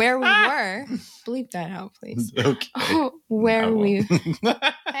 Anyways, where we were, bleep that out, please. Okay. Where we.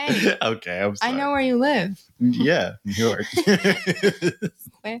 Hey. Okay, I'm sorry. I know where you live. Yeah, New York.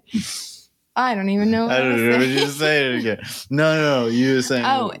 Where? I don't even know. I don't know. You just say it again. No. You were saying.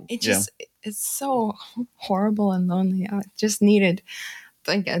 Oh, it's so horrible and lonely. I just needed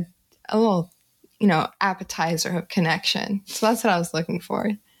like a little, appetizer of connection. So that's what I was looking for.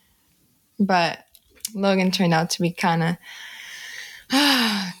 But Logan turned out to be kind of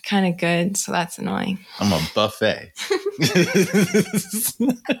good. So that's annoying. I'm a buffet.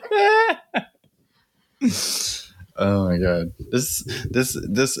 Oh my god, this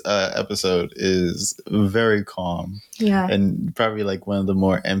episode is very calm. Yeah, and probably like one of the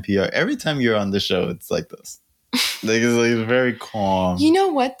more NPR. Every time you're on the show, it's like this. Like it's like very calm. You know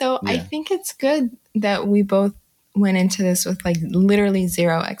what though? Yeah. I think it's good that we both went into this with like literally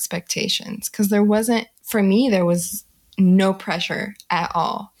zero expectations, because there was no pressure at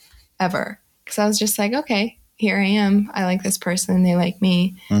all ever. Because I was just like, okay, here I am. I like this person. They like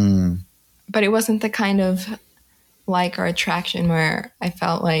me. But it wasn't the kind of like or attraction where I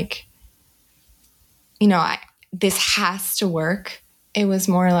felt like, this has to work. It was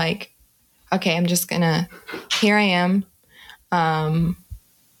more like, okay, I'm just gonna, here I am.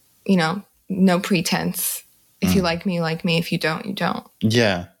 No pretense. If you like me, you like me. If you don't, you don't.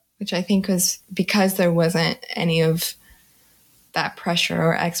 Yeah. Which I think was because there wasn't any of that pressure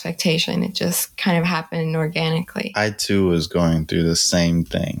or expectation. It just kind of happened organically. I too was going through the same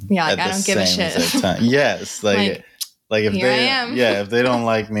thing. Yeah, like I don't give a shit. Yes, like if if they don't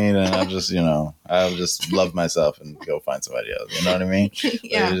like me, then I'll just love myself and go find somebody else. You know what I mean?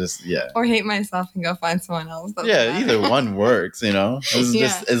 Yeah. Or hate myself and go find someone else. Either one works. It's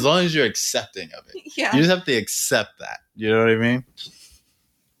just as long as you're accepting of it. Yeah. You just have to accept that. You know what I mean?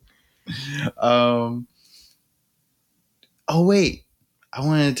 Oh wait, I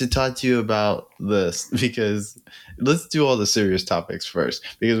wanted to talk to you about this because let's do all the serious topics first,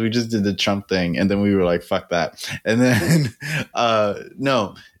 because we just did the Trump thing and then we were like, fuck that. And then,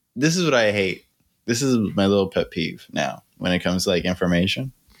 no, this is what I hate. This is my little pet peeve now when it comes to like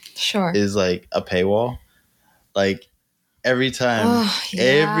information. Sure. Is like a paywall. Like every time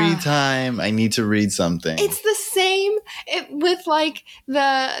I need to read something. It's the same with like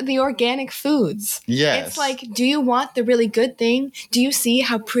the organic foods. Yes. It's like, do you want the really good thing? Do you see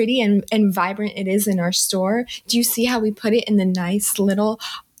how pretty and vibrant it is in our store? Do you see how we put it in the nice little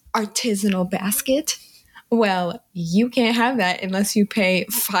artisanal basket? Well, you can't have that unless you pay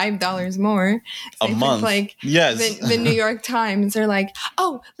 $5 more a month. Like yes. the New York Times are like,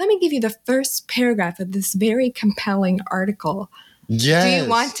 oh, let me give you the first paragraph of this very compelling article. Yes. Do you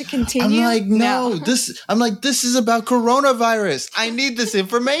want to continue? I'm like, no. This is about coronavirus. I need this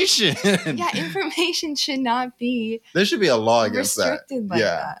information. Yeah, information should not be. There should be a law against restricted that. Like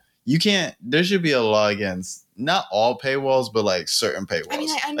that. You can't. There should be a law against not all paywalls, but like certain paywalls. I mean,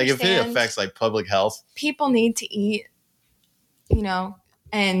 I understand. Like if it affects like public health, people need to eat,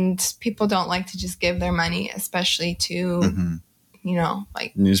 and people don't like to just give their money, especially to,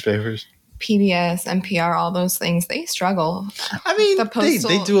 like newspapers. PBS, NPR, all those things, they struggle. I mean,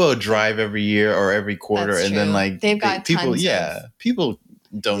 they do a drive every year or every quarter, and then like they've got people. Tons people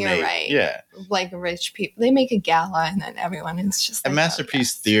donate. You're right. Yeah, like rich people, they make a gala, and then everyone is just. Like, a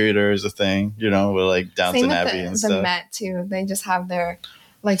Masterpiece Theater is a thing, with like Downton Abbey and stuff. The Met too. They just have their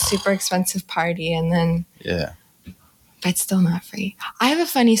like super expensive party, and then but still not free. I have a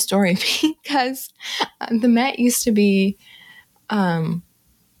funny story because the Met used to be,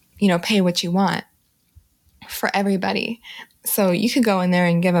 pay what you want for everybody. So you could go in there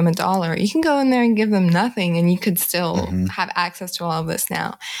and give them $1. You can go in there and give them nothing, and you could still have access to all of this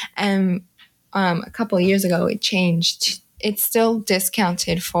now. And a couple of years ago, it changed. It's still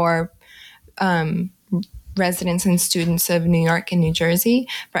discounted for residents and students of New York and New Jersey.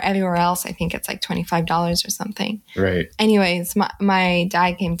 For everywhere else, I think it's like $25 or something. Right. Anyways, my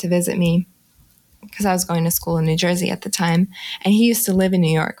dad came to visit me because I was going to school in New Jersey at the time. And he used to live in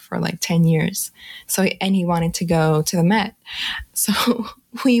New York for like 10 years. And he wanted to go to the Met. So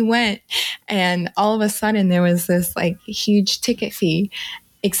we went, and all of a sudden there was this like huge ticket fee,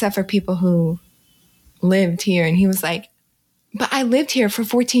 except for people who lived here. And he was like, but I lived here for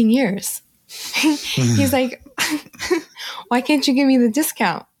 14 years. He's like, why can't you give me the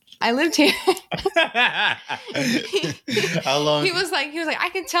discount? I lived here. How long? He was like, I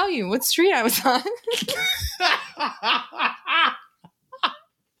can tell you what street I was on.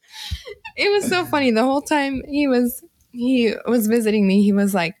 It was so funny. The whole time he was visiting me, he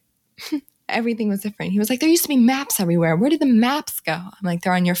was like, everything was different. He was like, there used to be maps everywhere. Where did the maps go? I'm like,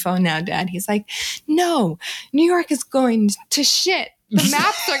 they're on your phone now, Dad. He's like, no, New York is going to shit. The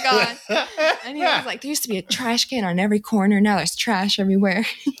maps are gone. And he was like, there used to be a trash can on every corner. Now there's trash everywhere.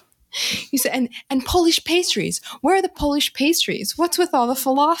 He said, and Polish pastries. Where are the Polish pastries? What's with all the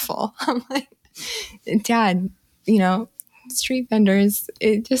falafel? I'm like, Dad, street vendors,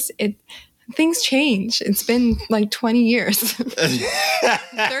 things change. It's been like 20 years, 30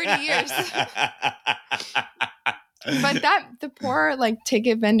 years. But the poor like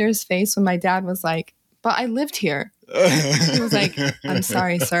ticket vendor's face when my dad was like, but I lived here. He was like, I'm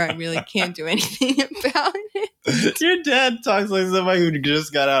sorry, sir. I really can't do anything about it. Your dad talks like somebody who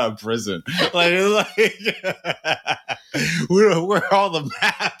just got out of prison. Like where are all the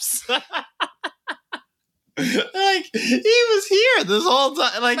maps? Like he was here this whole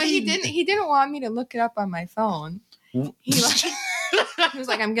time. Like, but he didn't want me to look it up on my phone. He was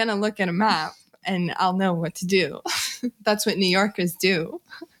like, I'm gonna look at a map and I'll know what to do. That's what New Yorkers do.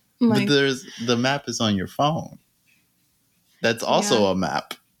 Like, but the map is on your phone. That's also a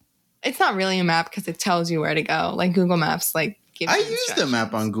map. It's not really a map because it tells you where to go. Like Google Maps, like gives I you use the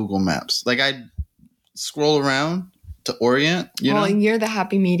map on Google Maps. Like I scroll around to orient. Well, you're the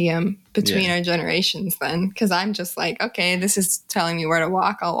happy medium between our generations then, because I'm just like, okay, this is telling me where to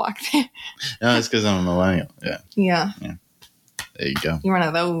walk. I'll walk there. No, it's because I'm a millennial. Yeah. There you go. You're one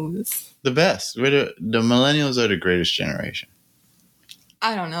of those. The best. The millennials are the greatest generation.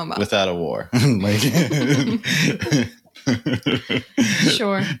 I don't know about without a war.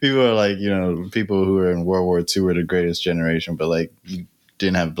 Sure. People are like, people who are in World War II were the greatest generation, but like you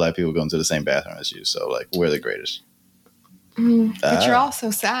didn't have black people going to the same bathroom as you, so like we're the greatest. But you're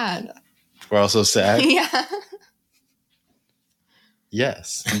also sad. We're also sad? Yeah.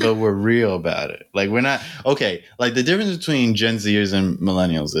 Yes, but we're real about it. Like we're not okay. Like the difference between Gen Zers and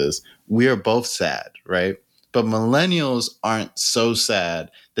millennials is we are both sad, right? But millennials aren't so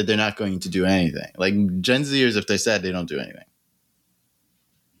sad that they're not going to do anything. Like Gen Zers, if they're sad, they don't do anything.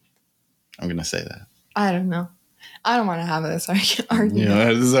 I'm gonna say that. I don't know. I don't want to have this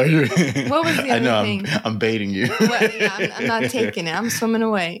argument. This argument. What was the other thing? I'm baiting you. I'm not taking it. I'm swimming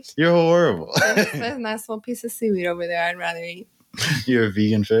away. You're horrible. There's a nice little piece of seaweed over there I'd rather eat. You're a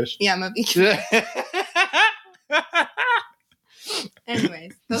vegan fish? Yeah, I'm a vegan fish.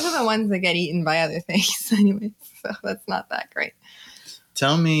 Anyways, those are the ones that get eaten by other things. Anyways, so that's not that great.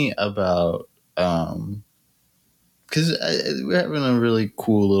 Tell me about, because we're having a really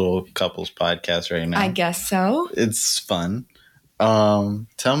cool little couples podcast right now. I guess so. It's fun.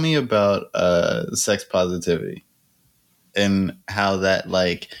 Tell me about sex positivity and how that,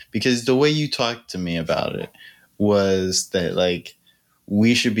 because the way you talked to me about it was that,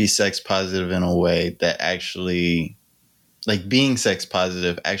 we should be sex positive in a way that actually, being sex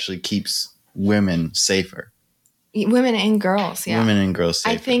positive actually keeps women safer. Women and girls, yeah. Women and girls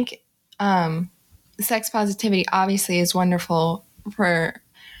safer. I think sex positivity obviously is wonderful for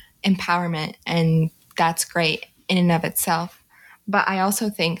empowerment, and that's great in and of itself. But I also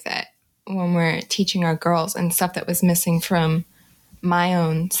think that when we're teaching our girls, and stuff that was missing from my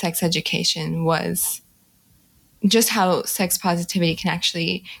own sex education was just how sex positivity can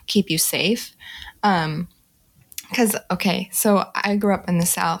actually keep you safe. Because, so I grew up in the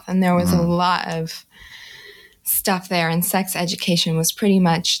South, and there was a lot of stuff there, and sex education was pretty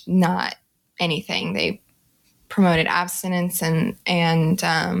much not anything. They promoted abstinence and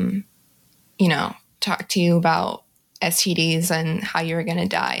talked to you about STDs and how you were going to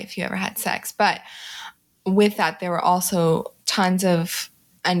die if you ever had sex. But with that, there were also tons of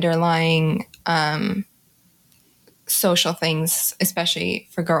underlying social things, especially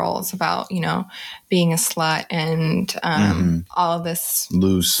for girls, about, you know, being a slut and all of this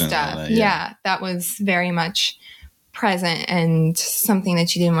loose stuff. and all that, yeah, that was very much present and something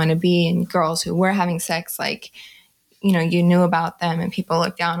that you didn't want to be. And girls who were having sex, like, you know, you knew about them and people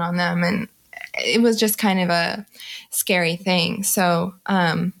looked down on them, and it was just kind of a scary thing. So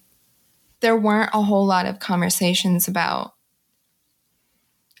there weren't a whole lot of conversations about,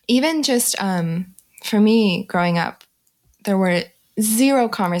 even just for me growing up, there were zero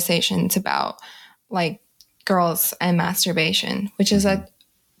conversations about like girls and masturbation, which is a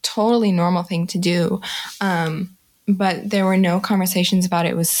totally normal thing to do. But there were no conversations about it.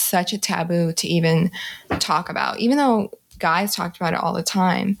 It was such a taboo to even talk about, even though guys talked about it all the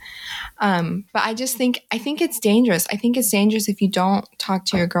time. But I think it's dangerous. I think it's dangerous if you don't talk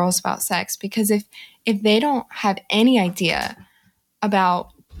to your girls about sex, because if they don't have any idea about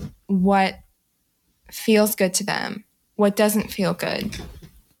what feels good to them, what doesn't feel good,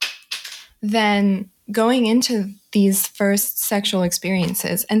 then going into these first sexual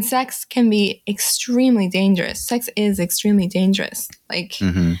experiences, and sex can be extremely dangerous. Sex is extremely dangerous, like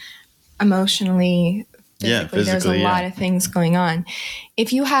emotionally, physically, there's a lot of things going on.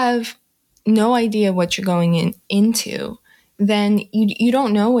 If you have no idea what you're going into, then you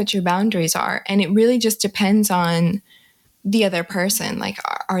don't know what your boundaries are. And it really just depends on the other person. Like,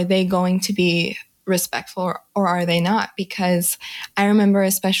 are they going to be respectful or are they not? Because I remember,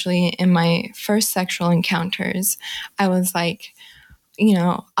 especially in my first sexual encounters, I was like, you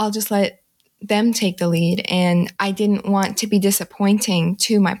know, I'll just let them take the lead, and I didn't want to be disappointing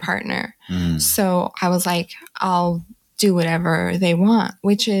to my partner. So I was like, I'll do whatever they want,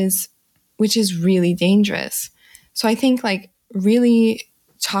 which is really dangerous. So I think like really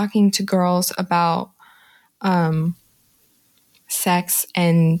talking to girls about sex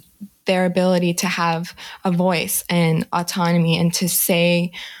and their ability to have a voice and autonomy and to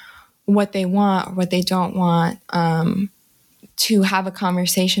say what they want or what they don't want, to have a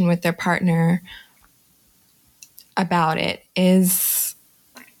conversation with their partner about it is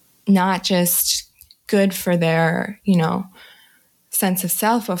not just good for their, you know, sense of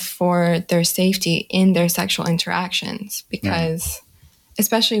self, but for their safety in their sexual interactions. Because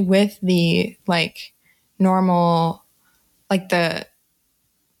especially with the like normal, like the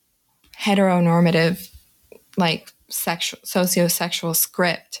heteronormative, like sociosexual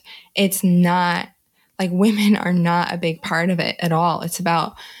script, it's not like, women are not a big part of it at all. It's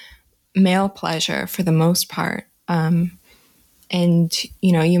about male pleasure for the most part. And,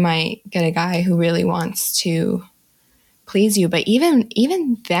 you know, you might get a guy who really wants to please you. But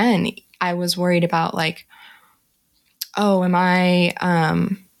even then, I was worried about like, oh, am I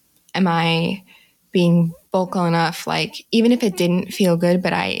being vocal enough? Like, even if it didn't feel good,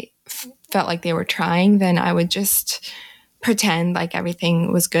 but I felt like they were trying, then I would just pretend like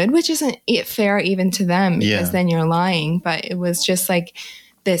everything was good, which isn't fair even to them, because then you're lying. But it was just like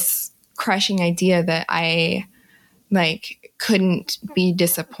this crushing idea that I like couldn't be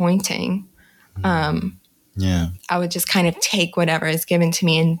disappointing. I would just kind of take whatever is given to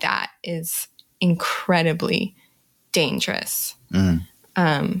me, and that is incredibly dangerous.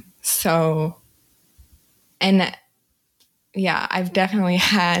 So, and yeah, I've definitely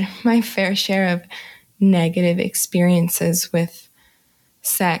had my fair share of negative experiences with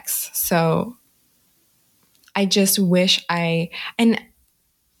sex. So I just wish I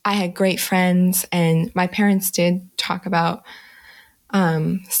had great friends, and my parents did talk about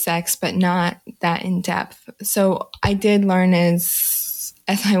sex, but not that in depth. So I did learn as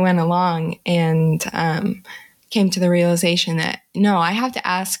I went along, and came to the realization that no, I have to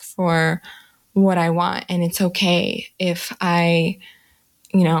ask for what I want, and it's okay if I,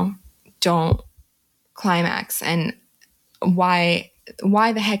 you know, don't climax. And why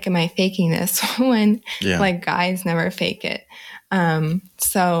the heck am I faking this when like guys never fake it?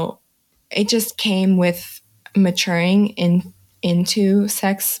 So it just came with maturing into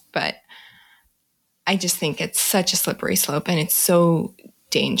sex, but I just think it's such a slippery slope, and it's so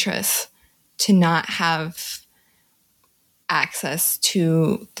dangerous to not have access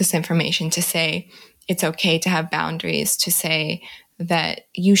to this information, to say it's okay to have boundaries, to say that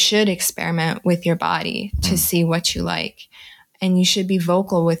you should experiment with your body to see what you like. And you should be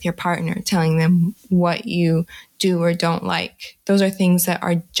vocal with your partner, telling them what you do or don't like. Those are things that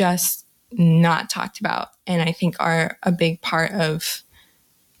are just not talked about, and I think are a big part of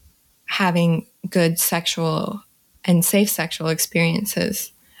having good sexual and safe sexual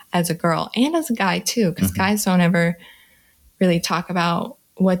experiences as a girl and as a guy too, because guys don't ever really talk about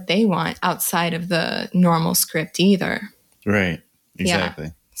what they want outside of the normal script either. Right. Exactly.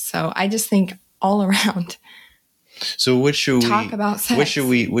 Yeah. So I just think all around. So what should talk about sex. What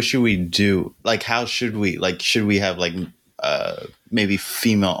should we do? Like, how should we, like, should we have like maybe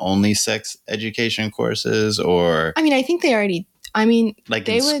female only sex education courses, or I mean, I think they already, I mean, like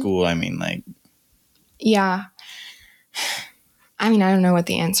in school, I mean, like, yeah. I mean, I don't know what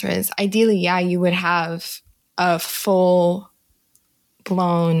the answer is. Ideally, yeah, you would have a full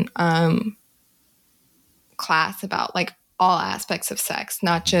blown class about like all aspects of sex,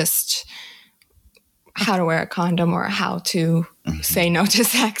 not just how to wear a condom or how to say no to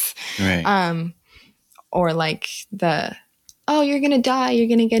sex. Right. Or like you're going to die, you're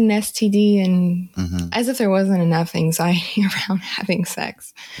going to get an STD, and as if there wasn't enough anxiety around having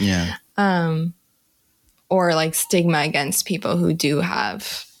sex. Yeah. Or like stigma against people who do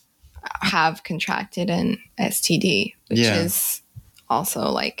have contracted an STD, which is also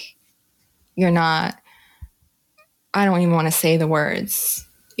like, you're not, I don't even want to say the words,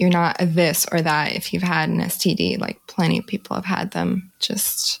 you're not a this or that if you've had an STD. Like, plenty of people have had them.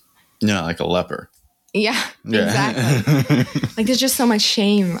 Just, you're not like a leper. Yeah. Exactly. Like, there's just so much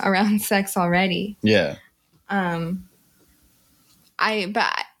shame around sex already. Yeah. I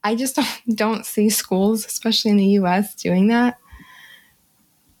just don't see schools, especially in the US, doing that.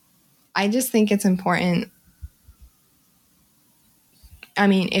 I just think it's important. I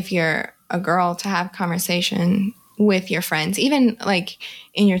mean, if you're a girl, to have conversation with your friends, even like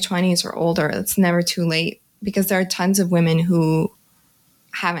in your 20s or older, it's never too late, because there are tons of women who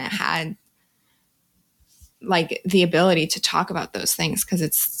haven't had like the ability to talk about those things because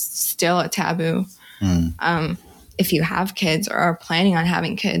it's still a taboo. If you have kids or are planning on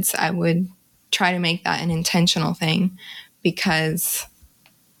having kids, I would try to make that an intentional thing, because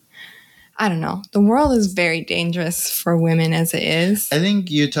I don't know, the world is very dangerous for women as it is. I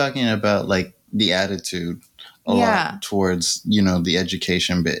think you're talking about like the attitude a lot towards, the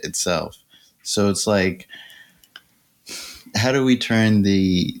education bit itself. So it's like, how do we turn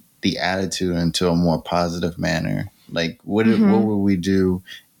the attitude into a more positive manner? Like, what would we do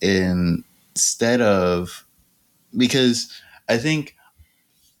instead of, because I think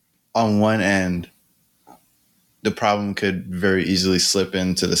on one end, the problem could very easily slip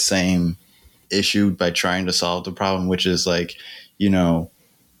into the same issue by trying to solve the problem, which is like,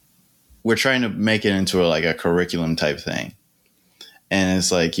 we're trying to make it into a curriculum type thing. And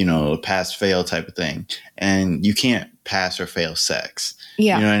it's like, a pass fail type of thing. And you can't pass or fail sex.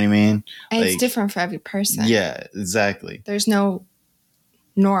 Yeah. You know what I mean? And it's different for every person. Yeah, exactly. There's no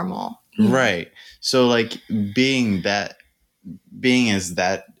normal. Right. So like being as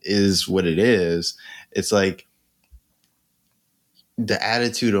that is what it is, it's like the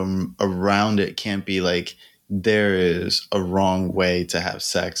attitude around it can't be like, there is a wrong way to have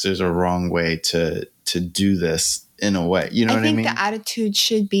sex. There's a wrong way to do this in a way. You know what I mean? I think the attitude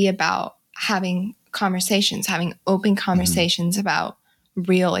should be about having conversations, having open conversations about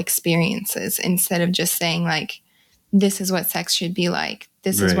real experiences, instead of just saying like, this is what sex should be like.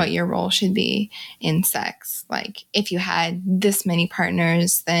 This is what your role should be in sex. Like, if you had this many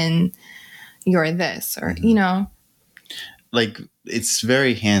partners, then you're this, or, like, it's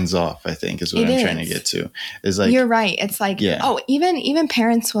very hands off, I think, is what I'm trying to get to. Is like, you're right. It's like, even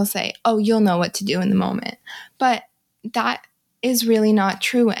parents will say, oh, you'll know what to do in the moment. But that is really not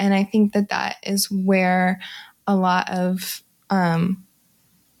true. And I think that is where a lot of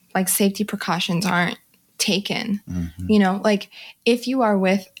like safety precautions aren't taken. Like, if you are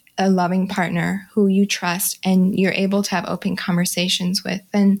with a loving partner who you trust and you're able to have open conversations with,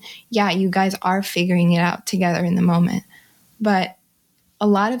 then you guys are figuring it out together in the moment. But a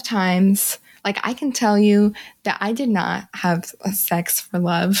lot of times, like, I can tell you that I did not have a sex for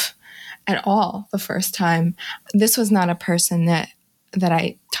love at all the first time. This was not a person that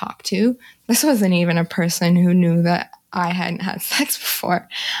I talked to. This wasn't even a person who knew that I hadn't had sex before.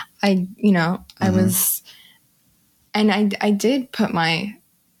 I was, and I did put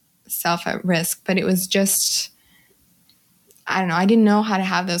myself at risk, but it was just, I don't know. I didn't know how to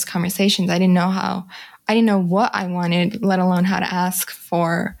have those conversations. I didn't know what I wanted, let alone how to ask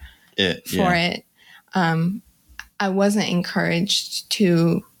for it. I wasn't encouraged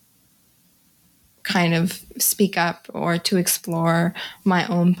to kind of speak up or to explore my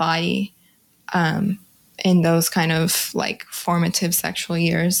own body in those kind of like formative sexual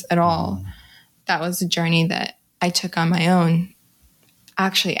years at all. That was a journey that I took on my own,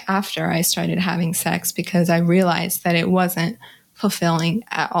 actually, after I started having sex, because I realized that it wasn't fulfilling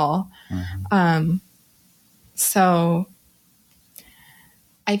at all. So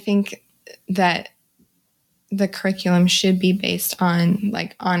I think that the curriculum should be based on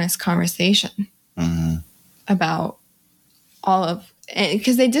like honest conversation about all of,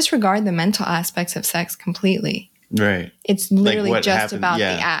 because they disregard the mental aspects of sex completely. Right. It's literally what just happened- about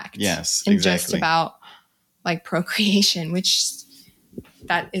yeah. the act. Yes, and exactly. just about like procreation, which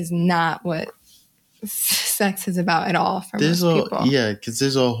that is not what sex is about at all for most people. Yeah, because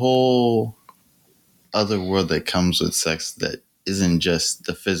there's a whole other world that comes with sex that isn't just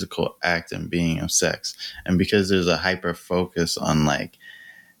the physical act and being of sex. And because there's a hyper focus on like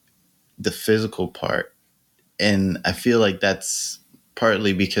the physical part, and I feel like that's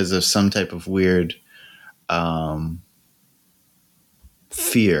partly because of some type of weird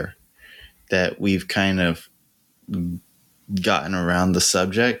fear that we've kind of gotten around the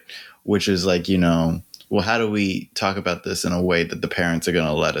subject, which is like, you know, well, how do we talk about this in a way that the parents are going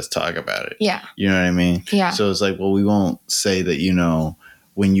to let us talk about it? Yeah. You know what I mean? Yeah. So it's like, well, we won't say that, you know,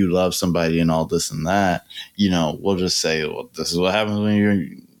 when you love somebody and all this and that, you know, we'll just say, well, this is what happens when you're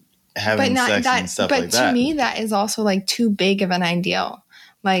having sex and stuff like that. But to me, that is also like too big of an ideal.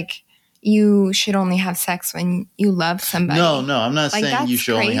 Like, you should only have sex when you love somebody. No, I'm not like, saying you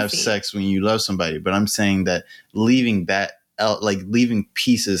should only have crazy. sex when you love somebody, but I'm saying that leaving that out, like leaving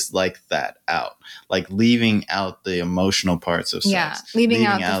pieces like that out, like leaving out the emotional parts of sex. Yeah, leaving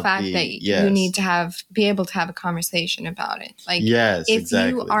out the fact that yes. you need to be able to have a conversation about it. Like, yes, if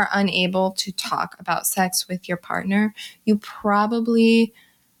exactly. you are unable to talk about sex with your partner, you probably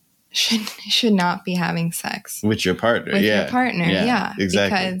should not be having sex with your partner. With your partner, yeah,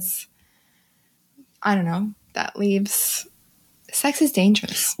 exactly. Because I don't know, that leaves sex is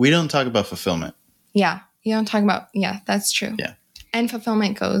dangerous. We don't talk about fulfillment. Yeah, you don't talk about. Yeah, that's true. Yeah, and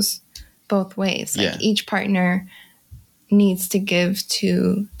fulfillment goes both ways. Like, each partner needs to give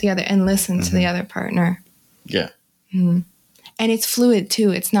to the other and listen to the other partner. Yeah. Mm-hmm. And it's fluid too.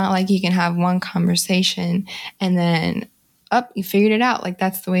 It's not like you can have one conversation and then you figured it out. Like,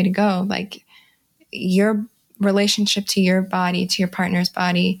 that's the way to go. Like, your relationship to your body, to your partner's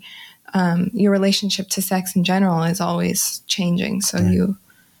body, your relationship to sex in general is always changing. So you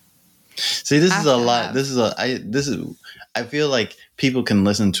see, this is a lot. I feel like people can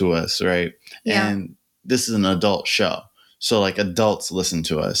listen to us, right? Yeah. And this is an adult show. So like adults listen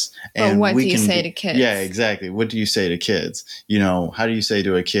to us. And what do you say to kids? Yeah, exactly. What do you say to kids? You know, how do you say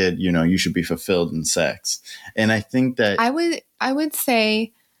to a kid, you know, you should be fulfilled in sex? And I think that I would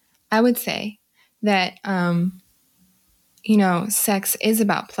say that you know, sex is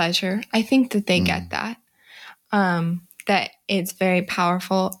about pleasure. I think that they get that. That it's very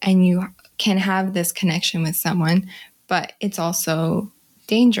powerful and you can have this connection with someone, but it's also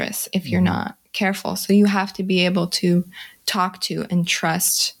dangerous if you're not careful. So you have to be able to talk to and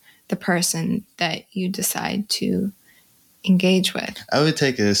trust the person that you decide to engage with. I would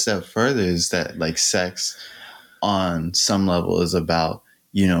take it a step further, is that like sex on some level is about,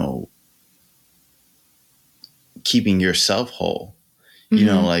 you know, keeping yourself whole, you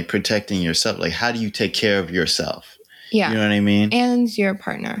know, like protecting yourself. Like, how do you take care of yourself? Yeah. You know what I mean? And your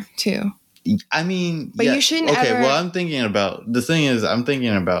partner too. I mean, but you shouldn't well, I'm thinking about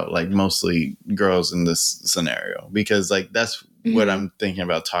like mostly girls in this scenario, because like that's what I'm thinking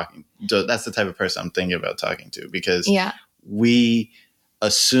about talking. That's the type of person I'm thinking about talking to, because we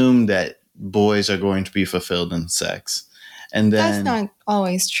assume that boys are going to be fulfilled in sex. And then that's not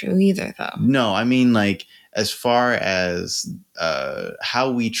always true either, though. No, I mean, like, as far as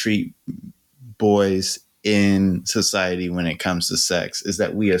how we treat boys in society when it comes to sex, is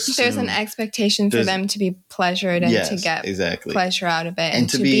that we assume there's an expectation for them to be pleasured and to get pleasure out of it, and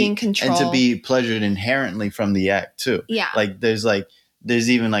to be in control, and to be pleasured inherently from the act too. Yeah,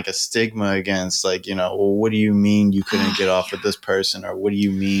 there's even like a stigma against, like, you know, well, what do you mean you couldn't get off with this person, or what do you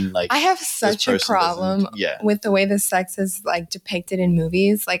mean, like, I have such a problem with the way the sex is like depicted in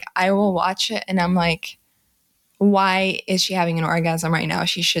movies. Like, I will watch it and I'm like, why is she having an orgasm right now?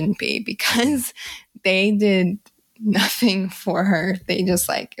 She shouldn't be, because they did nothing for her. They just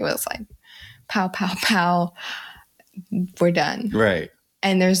like, it was like, pow, pow, pow, we're done. Right.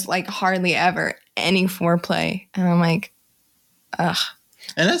 And there's like hardly ever any foreplay. And I'm like, ugh.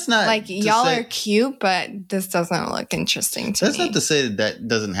 And that's not like, y'all are cute, but this doesn't look interesting to me. That's not to say that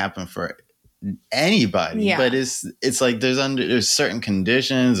doesn't happen for anybody, but it's like there's certain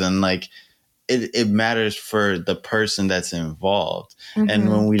conditions, and like it matters for the person that's involved. And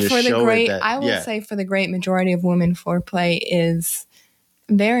when we just show it that, I will say for the great majority of women, foreplay is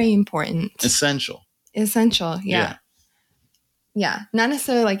very important. Essential. Yeah. Not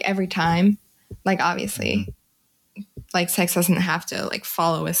necessarily like every time. Like, obviously, like, sex doesn't have to like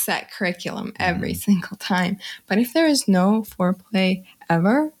follow a set curriculum every single time. But if there is no foreplay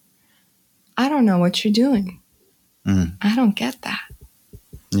ever, I don't know what you're doing. Mm. I don't get that.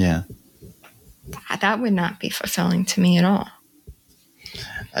 Yeah. That would not be fulfilling to me at all.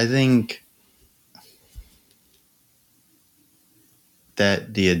 I think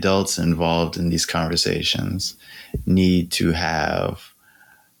that the adults involved in these conversations need to have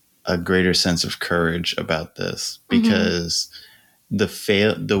a greater sense of courage about this, because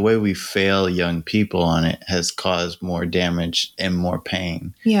the way we fail young people on it has caused more damage and more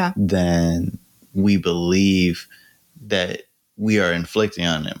pain Yeah. than we believe that we are inflicting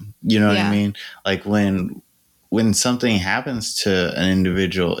on them. You know what I mean? Like when something happens to an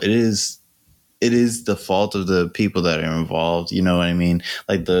individual, it is the fault of the people that are involved. You know what I mean?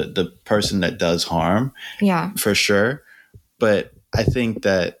 Like the person that does harm. Yeah. For sure. But I think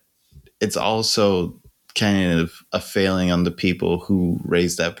that it's also kind of a failing on the people who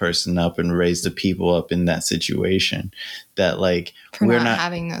raised that person up and raised the people up in that situation, that like For we're not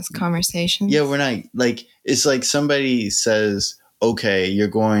having those conversations. Yeah, we're not, like, it's like somebody says, okay, you're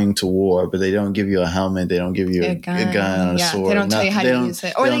going to war, but they don't give you a helmet, they don't give you a gun or a sword. They don't tell you how to use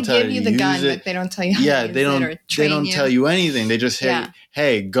it. Or they give you the gun, but they don't tell you how to use it or train you. They don't tell you anything. They just say,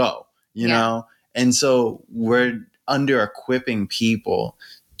 hey, go, you know? And so we're under equipping people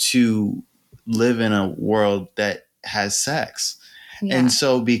to live in a world that has sex. Yeah. And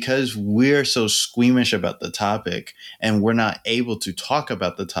so because we're so squeamish about the topic and we're not able to talk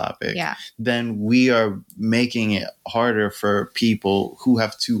about the topic, then we are making it harder for people who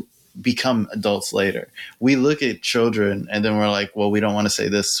have to become adults later. We look at children and then we're like, well, we don't want to say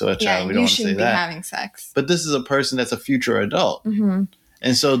this to a child. We don't want to say that. You shouldn't be having sex. But this is a person that's a future adult. Mm-hmm.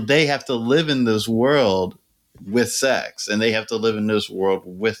 And so they have to live in this world with sex, and they have to live in this world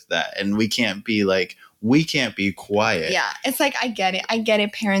with that. And we can't be quiet. Yeah. It's like, I get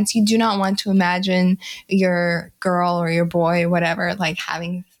it, parents. You do not want to imagine your girl or your boy, whatever, like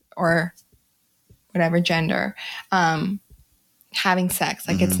having, or whatever gender, having sex.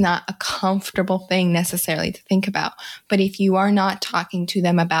 Like, it's not a comfortable thing necessarily to think about. But if you are not talking to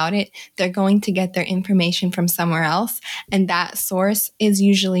them about it, they're going to get their information from somewhere else. And that source is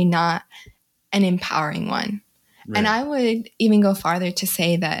usually not an empowering one. Right. And I would even go farther to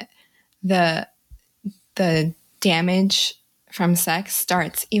say that the damage from sex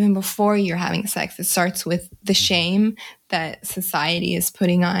starts even before you're having sex. It starts with the shame that society is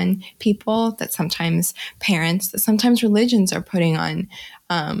putting on people, that sometimes parents, that sometimes religions are putting on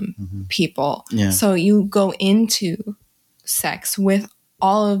people. Yeah. So you go into sex with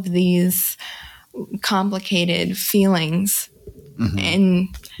all of these complicated feelings. Mm-hmm. And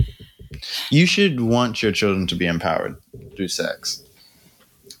you should want your children to be empowered through sex.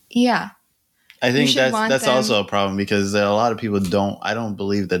 Yeah. I think that's also a problem, because there are a lot of people I don't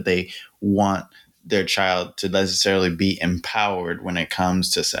believe that they want their child to necessarily be empowered when it comes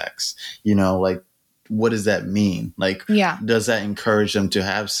to sex. You know, like, what does that mean? Like, does that encourage them to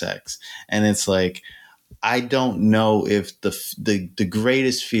have sex? And it's like, I don't know if the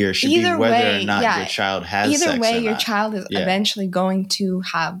greatest fear should be whether or not your child has sex. Either way, your child is eventually going to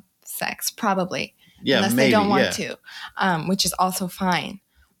have sex, probably. Yeah, unless they don't want to, which is also fine.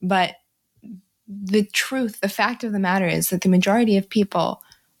 But the fact of the matter is that the majority of people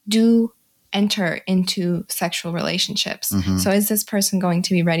do enter into sexual relationships. Mm-hmm. So is this person going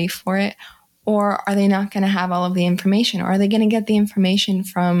to be ready for it? Or are they not going to have all of the information? Or are they going to get the information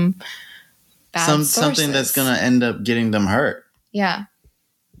from bad sources? Something that's going to end up getting them hurt. Yeah.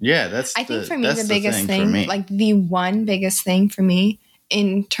 Yeah, I think for me, the biggest thing, like the one biggest thing for me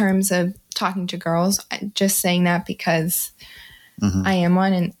in terms of talking to girls, just saying that because I am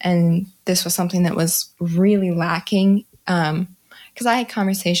one, and this was something that was really lacking, because I had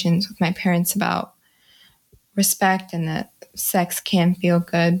conversations with my parents about respect and that sex can feel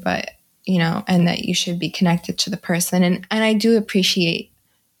good, but, you know, and that you should be connected to the person. And I do appreciate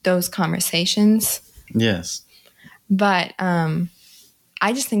those conversations. Yes. But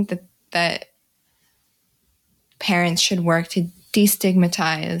I just think that parents should work to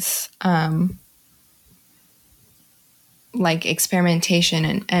destigmatize like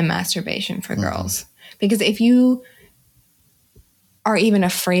experimentation and masturbation for girls. Because if you are even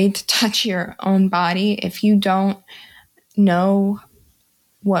afraid to touch your own body, if you don't know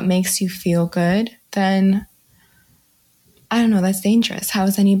what makes you feel good, then I don't know, that's dangerous. How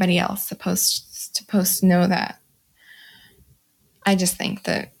is anybody else supposed to know that? I just think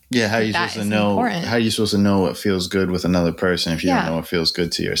that how are you supposed to know? Important. How are you supposed to know what feels good with another person if you don't know what feels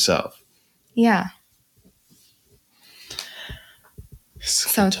good to yourself? Yeah.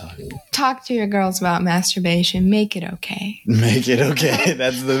 So talk to your girls about masturbation. Make it okay. Make it okay.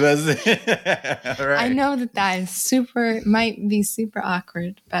 That's the best thing. Right. I know that is might be super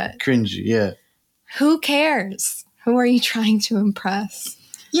awkward, but cringy. Yeah. Who cares? Who are you trying to impress?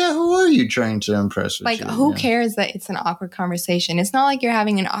 Yeah, who are you trying to impress with Like, you? who cares that it's an awkward conversation? It's not like you're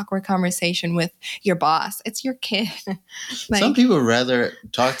having an awkward conversation with your boss. It's your kid. Like, some people rather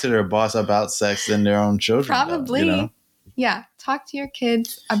talk to their boss about sex than their own children. probably. Though, you know? Yeah. Talk to your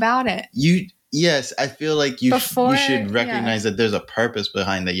kids about it. Yes, I feel like you should recognize that there's a purpose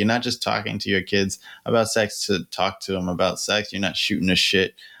behind that. You're not just talking to your kids about sex to talk to them about sex. You're not shooting a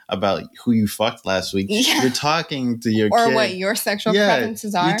shit about who you fucked last week. Yeah. You're talking to your or kid. what your sexual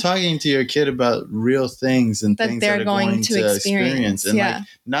preferences are. You're talking to your kid about real things and things that they're going to experience. And like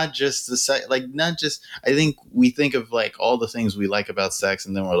not just the sex, like not just, I think we think of like all the things we like about sex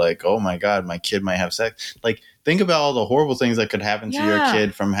and then we're like, oh my God, my kid might have sex. Like think about all the horrible things that could happen to your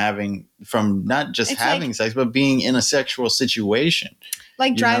kid from not just having sex, but being in a sexual situation.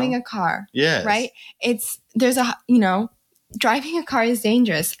 Like driving a car. Yeah. Right? Driving a car is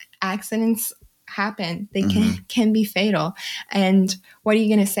dangerous. Accidents happen. They can be fatal. And what are you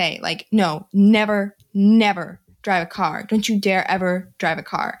going to say? Like, no, never drive a car. Don't you dare ever drive a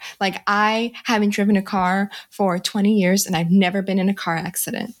car. Like, I haven't driven a car for 20 years and I've never been in a car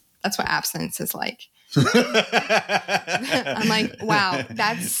accident. That's what abstinence is like. I'm like, wow,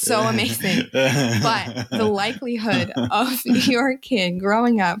 that's so amazing. But the likelihood of your kid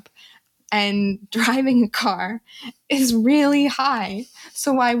growing up and driving a car is really high.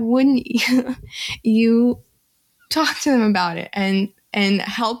 So why wouldn't you talk to them about it and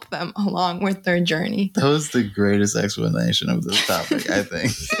help them along with their journey? That was the greatest explanation of this topic, I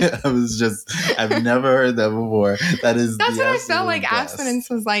think. I've never heard that before. That's what I felt like abstinence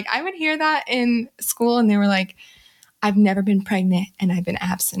was like. I would hear that in school and they were like, I've never been pregnant and I've been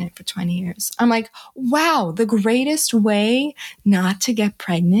abstinent for 20 years. I'm like, wow, the greatest way not to get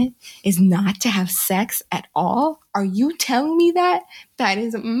pregnant is not to have sex at all? Are you telling me that? That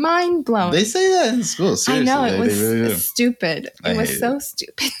is mind blowing. They say that in school. Seriously, I know, it was really stupid. It was so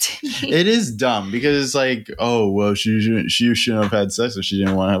stupid to me. It is dumb because it's like, oh, well, she shouldn't have had sex if she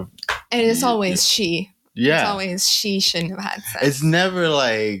didn't want to have. And it's always she. Yeah. It's always she shouldn't have had sex. It's never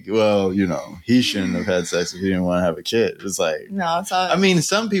like, well, he shouldn't have had sex if he didn't want to have a kid. It's like, no, it's always, I mean,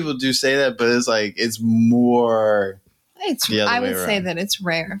 some people do say that, but it's like, it's more. I would say that it's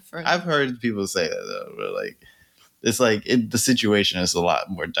rare for. I've heard people say that though, but like, it's like the situation is a lot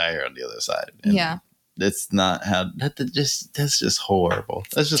more dire on the other side. Yeah. That's not how. That's just horrible.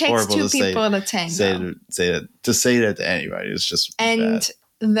 That's just horrible to say. Takes two people to tango. Say that to anybody. It's just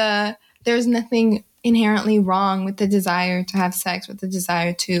bad. There's nothing inherently wrong with the desire to have sex, with the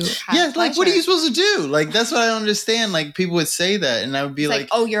desire to have like what are you supposed to do? Like that's what I don't understand. Like people would say that and I would be like,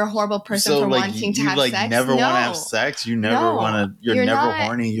 oh, you're a horrible person for wanting to have sex. You never want to have sex. You never want to. You're never not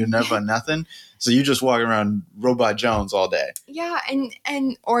horny. You're never nothing. So you just walk around Robot Jones all day. Yeah,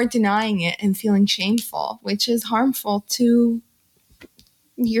 and or denying it and feeling shameful, which is harmful to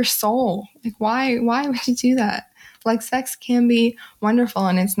your soul. Like why would you do that? Like sex can be wonderful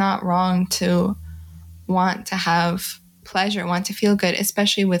and it's not wrong to want to have pleasure, want to feel good,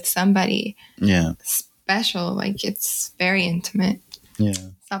 especially with somebody special. Like it's very intimate. Yeah.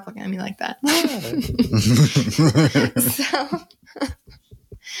 Stop looking at me like that.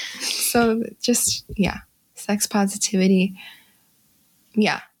 So just, sex positivity.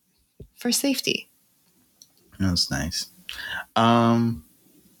 Yeah. For safety. That's nice.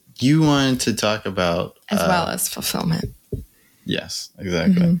 You wanted to talk about... as well as fulfillment. Yes,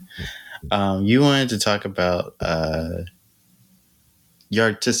 exactly. Mm-hmm. You wanted to talk about your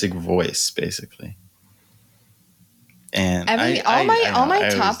artistic voice, basically. And all my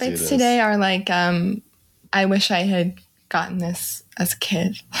topics today are like, I wish I had gotten this as a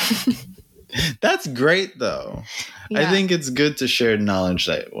kid. That's great, though. Yeah. I think it's good to share knowledge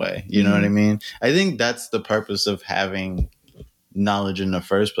that way. You know what I mean? I think that's the purpose of having knowledge in the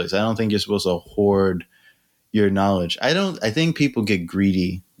first place. I don't think you're supposed to hoard your knowledge. I think people get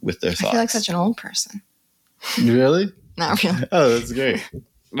greedy with their thoughts. I feel like such an old person. Really? Not really. Oh, that's great.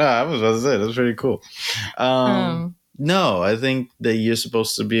 No, I was about to say that's pretty cool. No, I think that you're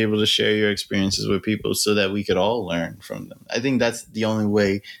supposed to be able to share your experiences with people so that we could all learn from them. I think that's the only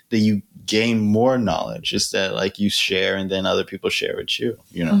way that you gain more knowledge, is that like you share and then other people share with you,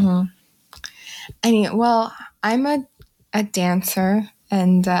 you know? I'm a dancer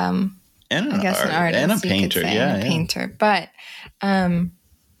and I guess an artist and a painter, a painter. But I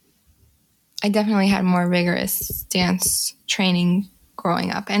definitely had more rigorous dance training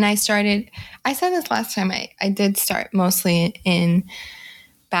growing up. And I said this last time, I did start mostly in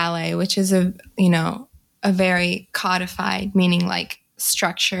ballet, which is a very codified, meaning like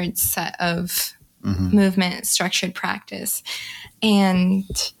structured set of movement, structured practice. And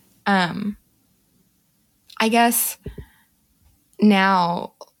I guess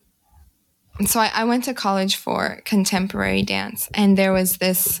now, so I went to college for contemporary dance, and there was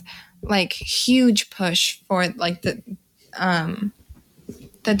this like huge push for like the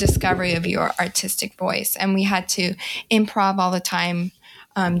discovery of your artistic voice. And we had to improv all the time,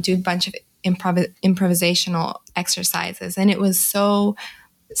 do a bunch of improvisational exercises. And it was so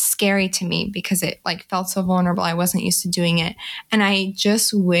scary to me because it like felt so vulnerable. I wasn't used to doing it. And I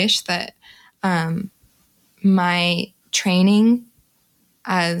just wish that my training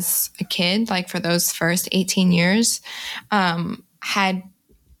as a kid, like for those first 18 years, had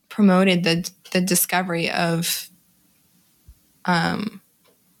promoted the discovery of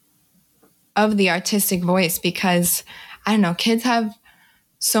the artistic voice, because I don't know, kids have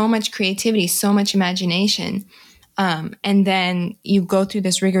so much creativity, so much imagination. And then you go through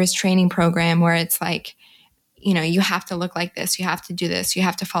this rigorous training program where it's like, you know, you have to look like this, you have to do this, you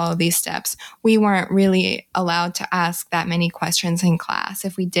have to follow these steps. We weren't really allowed to ask that many questions in class.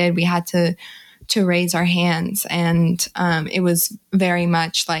 If we did, we had to raise our hands. And it was very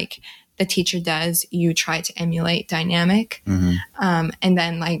much like the teacher does, you try to emulate dynamic. And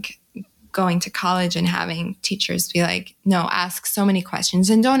then like going to college and having teachers be like, no, ask so many questions,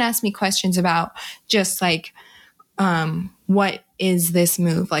 and don't ask me questions about just like, what is this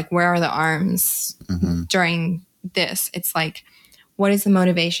move? Like, where are the arms during this? It's like, what is the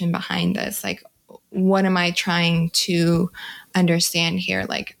motivation behind this? Like, what am I trying to understand here?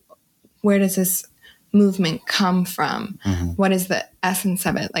 Like, where does this movement come from? What is the essence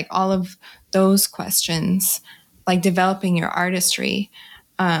of it? Like all of those questions, like developing your artistry.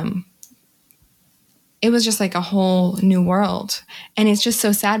 It was just like a whole new world. And it's just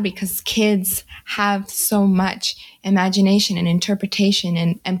so sad because kids have so much imagination and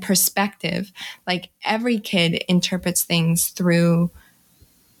interpretation and perspective. Like every kid interprets things through,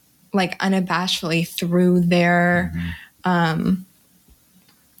 like unabashedly through their,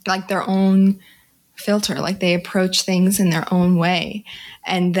 like their own filter. Like they approach things in their own way.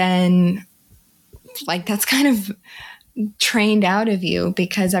 And then like that's kind of trained out of you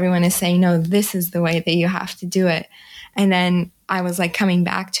because everyone is saying, no, this is the way that you have to do it. And then I was like coming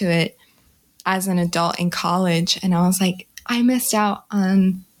back to it as an adult in college, and I was like, I missed out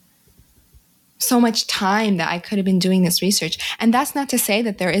on so much time that I could have been doing this research. And that's not to say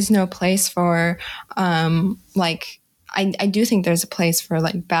that there is no place for like I do think there's a place for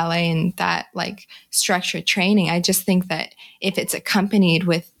like ballet and that like structured training. I just think that if it's accompanied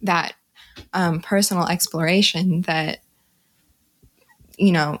with that personal exploration, that,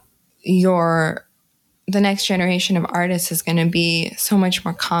 you know, the next generation of artists is going to be so much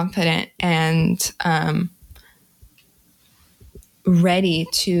more confident and ready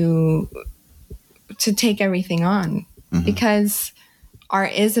to take everything on, because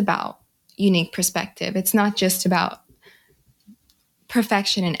art is about unique perspective. It's not just about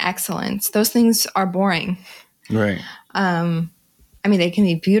perfection and excellence. Those things are boring. Right. I mean, they can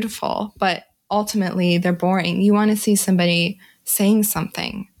be beautiful, but ultimately they're boring. You want to see somebody saying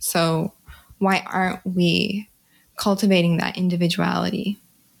something. So why aren't we cultivating that individuality?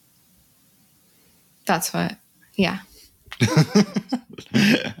 That's what, yeah.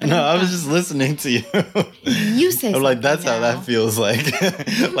 No, I was just listening to you. You say I'm like, that's now. how that feels like.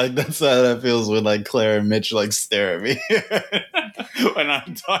 Like, that's how that feels when like Claire and Mitch like stare at me when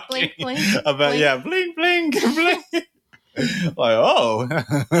I'm talking Blink, blink, about, blink. yeah, blink, blink, blink. Like, oh.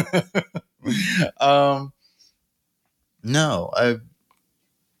 No, I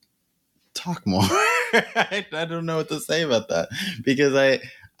talk more. I don't know what to say about that because I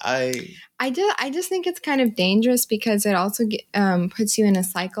just think it's kind of dangerous because it also puts you in a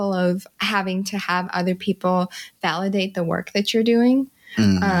cycle of having to have other people validate the work that you're doing.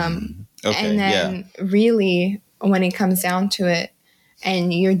 Okay, and then really when it comes down to it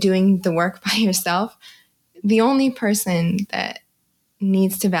and you're doing the work by yourself, the only person that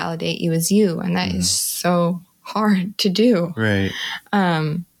needs to validate you is you. And that is so hard to do. Right.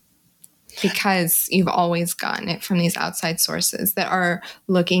 Because you've always gotten it from these outside sources that are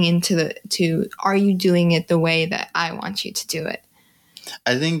looking into are you doing it the way that I want you to do it?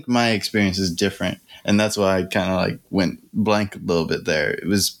 I think my experience is different. And that's why I kind of like went blank a little bit there.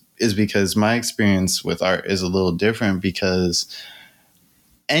 Is because my experience with art is a little different because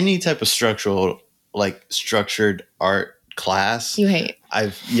any type of structured art class You hate.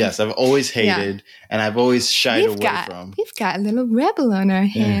 I've always hated and I've always shied away from. We've got a little rebel on our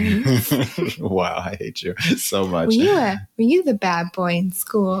hands. Wow, I hate you so much. Were you the bad boy in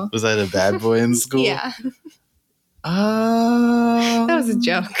school? Was I the bad boy in school? Yeah. That was a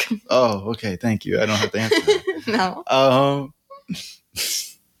joke. Oh, okay. Thank you. I don't have to answer that. No. Of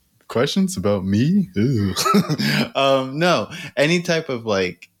questions about me? No, any type of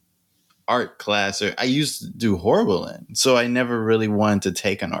like art class, or I used to do horrible in, so I never really wanted to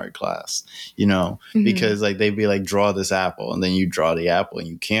take an art class, because like they'd be like, draw this apple, and then you draw the apple and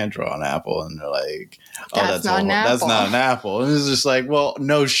you can't draw an apple, and they're like, oh, that's not an apple, and it's just like, well,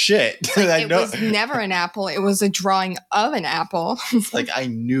 no shit. Like, it was never an apple, it was a drawing of an apple. Like, I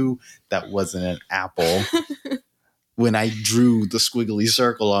knew that wasn't an apple when I drew the squiggly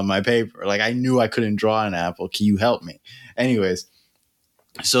circle on my paper. Like, I knew I couldn't draw an apple. Can you help me? Anyways,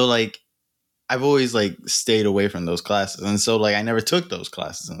 so like I've always like stayed away from those classes. And so like I never took those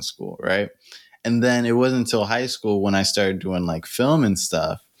classes in school, right? And then it wasn't until high school when I started doing like film and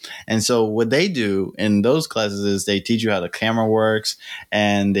stuff. And so what they do in those classes is they teach you how the camera works,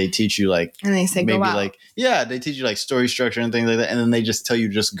 and they teach you like, and they say, maybe go out. Like, yeah, they teach you like story structure and things like that. And then they just tell you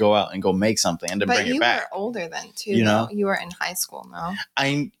just go out and go make something and then bring it back. But you were older then too, you know? You were in high school, no?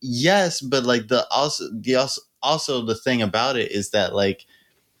 Yes, but like also the thing about it is that like,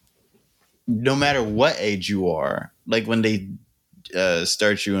 no matter what age you are, like when they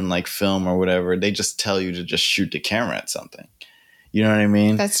start you in like film or whatever, they just tell you to just shoot the camera at something. You know what I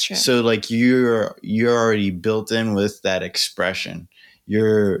mean? That's true. So like you're already built in with that expression.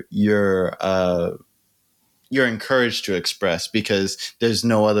 You're encouraged to express because there's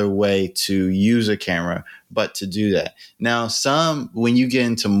no other way to use a camera but to do that. Now, when you get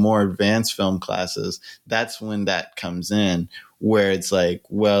into more advanced film classes, that's when that comes in, where it's like,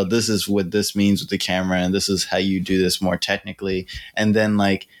 well, this is what this means with the camera, and this is how you do this more technically. And then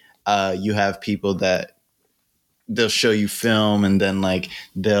like you have people that they'll show you film, and then like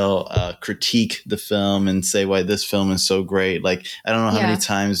they'll critique the film and say why this film is so great. Like, I don't know how many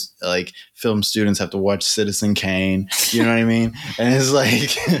times like film students have to watch Citizen Kane, you know what I mean? And it's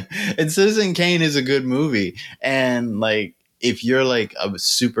like, and Citizen Kane is a good movie. And like, if you're like a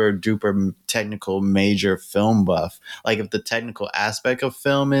super duper technical major film buff, like if the technical aspect of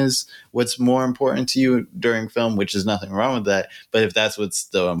film is what's more important to you during film, which is nothing wrong with that, but if that's what's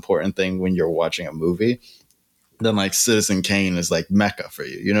the important thing when you're watching a movie, then like Citizen Kane is like Mecca for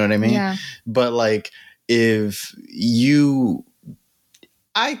you. You know what I mean? Yeah. But like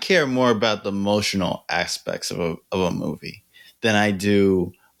I care more about the emotional aspects of a movie than I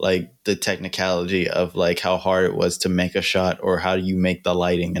do like the technicality of like how hard it was to make a shot, or how do you make the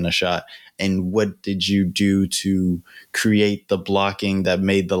lighting in a shot, and what did you do to create the blocking that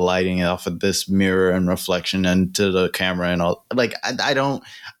made the lighting off of this mirror and reflection into the camera and all. Like,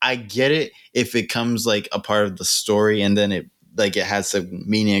 I get it if it comes like a part of the story and then it has some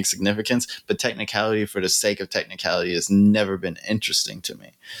meaning and significance, but technicality for the sake of technicality has never been interesting to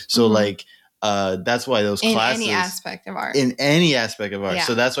me. So like, that's why those classes, in any aspect of art. Yeah.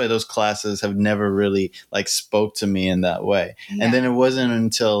 So that's why those classes have never really like spoke to me in that way. Yeah. And then it wasn't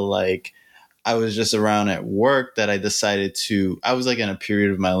until like I was just around at work that I decided I was like in a period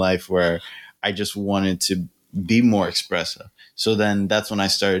of my life where I just wanted to be more expressive. So then that's when I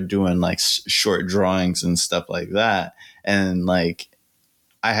started doing like short drawings and stuff like that. And like,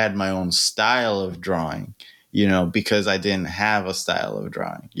 I had my own style of drawing, because I didn't have a style of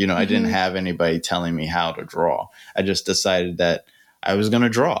drawing. I didn't have anybody telling me how to draw. I just decided that I was going to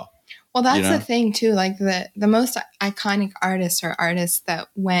draw. Well, that's the thing too. Like the most iconic artists are artists that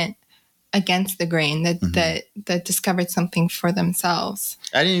went against the grain, that discovered something for themselves.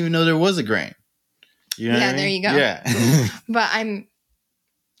 I didn't even know there was a grain. You know what I mean? There you go. Yeah. But I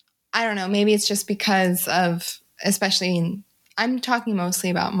don't know, maybe it's just because of, I'm talking mostly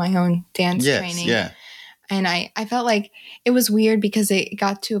about my own dance training. Yeah. And I felt like it was weird because it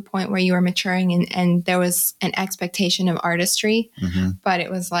got to a point where you were maturing and there was an expectation of artistry, but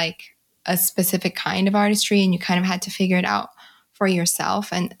it was like a specific kind of artistry, and you kind of had to figure it out for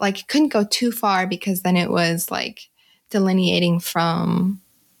yourself. And like, it couldn't go too far because then it was like delineating from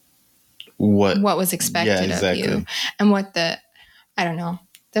what was expected of you, and I don't know.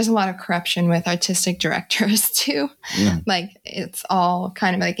 There's a lot of corruption with artistic directors too. Yeah. Like, it's all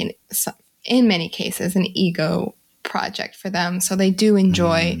kind of like in many cases an ego project for them. So they do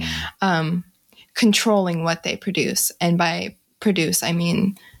enjoy controlling what they produce. And by produce, I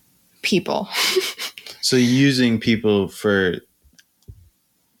mean people. So using people for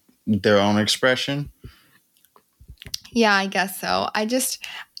their own expression? Yeah, I guess so. I just,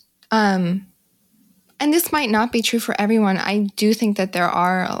 and this might not be true for everyone. I do think that there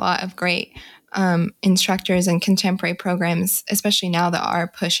are a lot of great instructors and contemporary programs, especially now, that are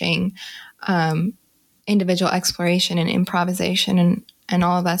pushing individual exploration and improvisation and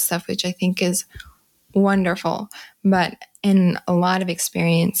all of that stuff, which I think is wonderful. But in a lot of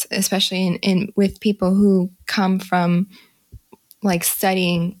experience, especially in with people who come from like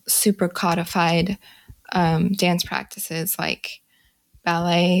studying super codified dance practices like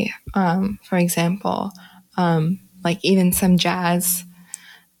ballet, for example, like even some jazz,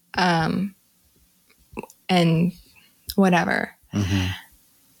 and whatever.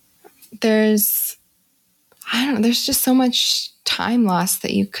 There's just so much time lost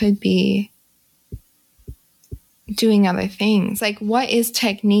that you could be doing other things. Like, what is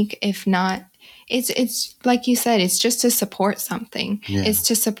technique if not, it's like you said, it's just to support something. Yeah. It's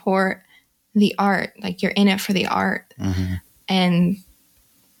to support the art. Like, you're in it for the art. And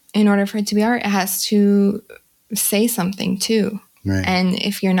in order for it to be art, it has to say something too. Right. And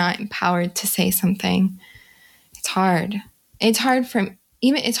if you're not empowered to say something, it's hard. It's hard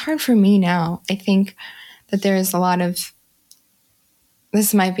for me now. I think that there's a lot of,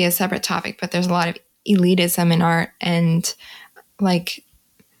 this might be a separate topic, but there's a lot of elitism in art, and like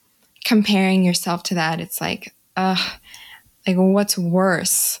comparing yourself to that, it's like what's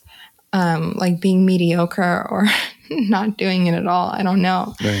worse? Like being mediocre or not doing it at all. I don't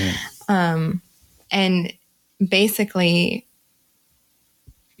know. Right. And basically,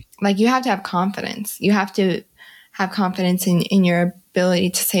 like, you have to have confidence. You have to have confidence in your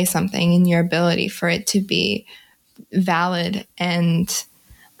ability to say something, in your ability for it to be valid. And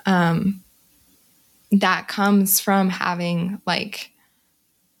that comes from having like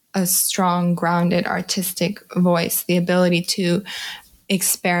a strong, grounded, artistic voice, the ability to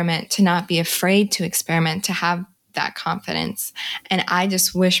experiment, to not be afraid to experiment, to have that confidence. And I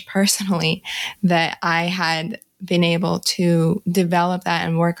just wish personally that I had been able to develop that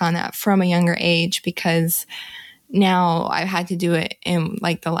and work on that from a younger age, because now I've had to do it in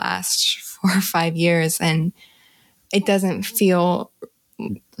like the last 4 or 5 years, and it doesn't feel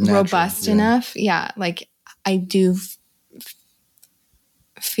robust enough. Yeah. Like, I do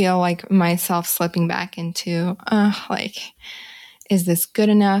feel like myself slipping back into, like, is this good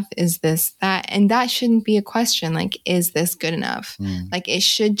enough? Is this that? And that shouldn't be a question. Like, is this good enough? Like, it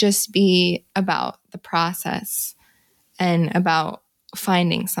should just be about the process and about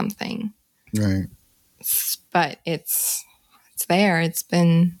finding something. Right. But it's there. It's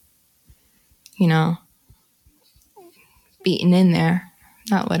been, beaten in there.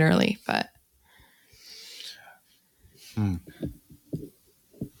 Not literally, but.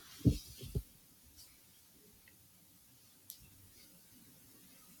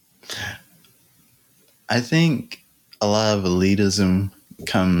 I think a lot of elitism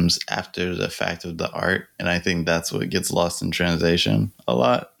comes after the fact of the art, and I think that's what gets lost in translation a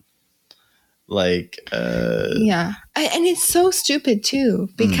lot. Like, yeah, and it's so stupid too,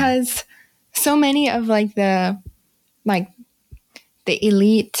 because so many of the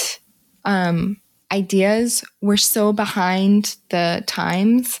elite ideas were so behind the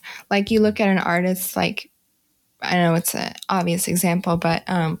times. Like, you look at an artist like, I know it's an obvious example, but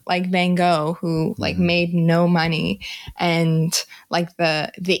like Van Gogh, who like made no money, and like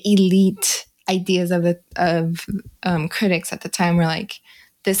the elite ideas of critics at the time were like,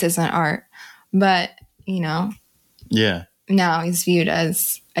 this isn't art. But yeah, now he's viewed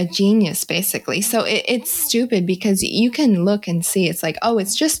as a genius, basically. So it's stupid, because you can look and see, it's like, oh,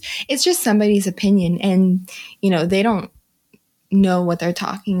 it's just somebody's opinion, and they don't know what they're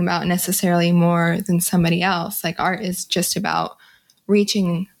talking about necessarily more than somebody else. Like, art is just about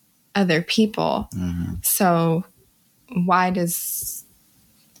reaching other people. So why does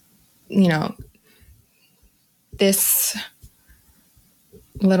this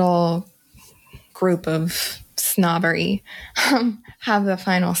little group of snobbery have the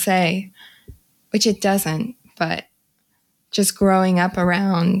final say? Which it doesn't. But just growing up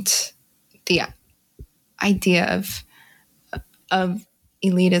around the idea of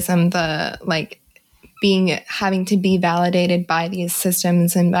elitism, the like having to be validated by these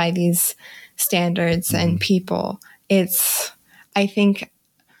systems and by these standards and people, it's, I think,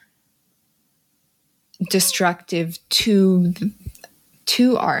 destructive to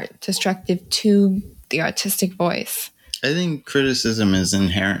art, destructive to the artistic voice. I think criticism is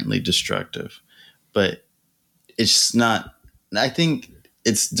inherently destructive, but it's not. I think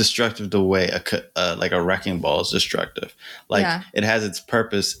it's destructive the way like a wrecking ball is destructive. Like, it has its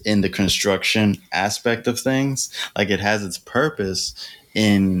purpose in the construction aspect of things. Like, it has its purpose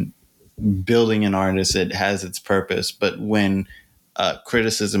in building an artist. It has its purpose. But when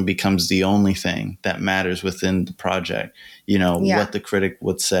criticism becomes the only thing that matters within the project, what the critic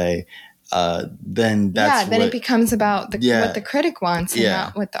would say, then that's then it becomes about what the critic wants and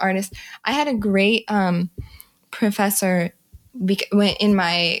not what the artist. I had a great professor in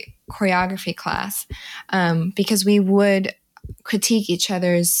my choreography class, because we would critique each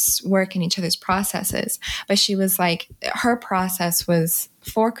other's work and each other's processes. But she was like, her process was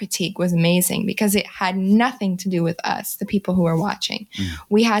for critique was amazing because it had nothing to do with us, the people who were watching.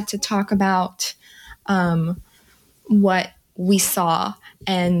 We had to talk about what we saw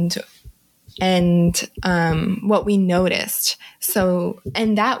and what we noticed. So,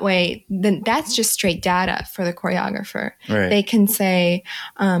 and that way, then that's just straight data for the choreographer. Right. They can say,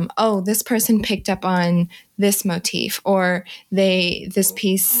 oh, this person picked up on this motif, or this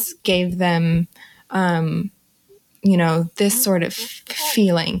piece gave them, this sort of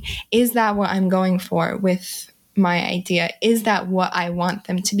feeling. Is that what I'm going for with my idea? Is that what I want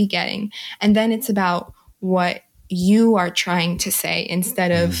them to be getting? And then it's about what you are trying to say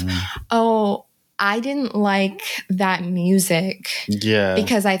instead of, oh, I didn't like that music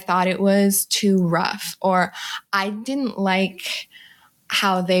because I thought it was too rough, or I didn't like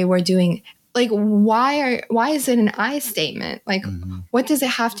how they were doing. Like, why is it an I statement? Like, what does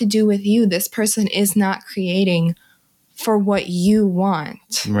it have to do with you? This person is not creating for what you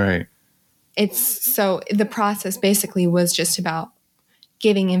want. Right. So the process basically was just about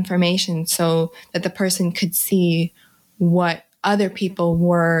giving information so that the person could see what other people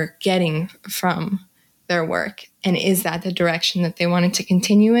were getting from their work. And is that the direction that they wanted to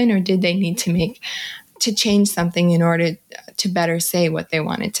continue in, or did they need to change something in order to better say what they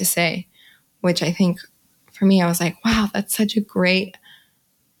wanted to say? Which I think for me, I was like, wow, that's such a great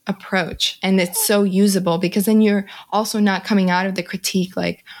approach. And it's so usable because then you're also not coming out of the critique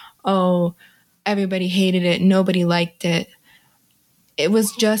like, oh, everybody hated it, nobody liked it. It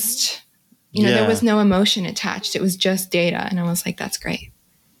was just, there was no emotion attached. It was just data. And I was like, that's great.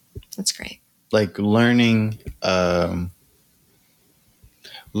 That's great. Like learning that,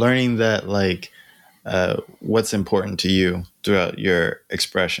 like, what's important to you throughout your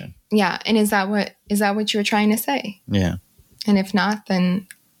expression. Yeah. And is that what you were trying to say? Yeah. And if not, then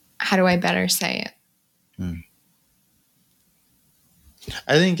how do I better say it?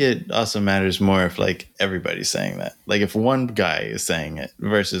 I think it also matters more if like everybody's saying that. Like if one guy is saying it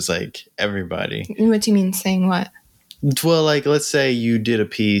versus like everybody. What do you mean saying what? Well, like let's say you did a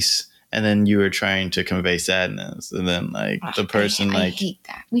piece and then you were trying to convey sadness, and then like the person I hate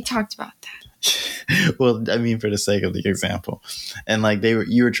that. We talked about that. Well, I mean, for the sake of the example, and like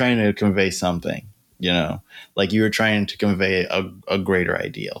you were trying to convey something, like you were trying to convey a greater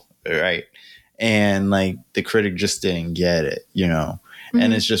ideal, right? And like the critic just didn't get it,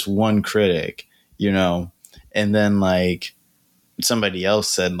 and it's just one critic, and then like somebody else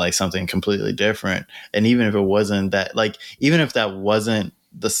said like something completely different. And even if it wasn't that, like, even if that wasn't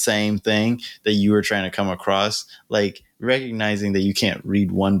the same thing that you were trying to come across, like recognizing that you can't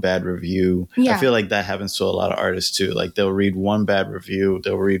read one bad review. I feel like that happens to a lot of artists too. Like they'll read one bad review,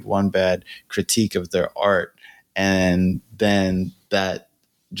 they'll read one bad critique of their art, and then that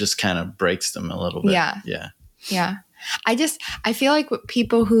just kind of breaks them a little bit. Yeah. I feel like with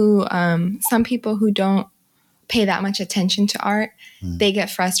people who, some people who don't pay that much attention to art, they get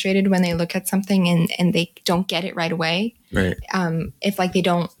frustrated when they look at something and they don't get it right away. Right. If like they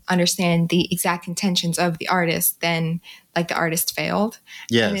don't understand the exact intentions of the artist, then like the artist failed.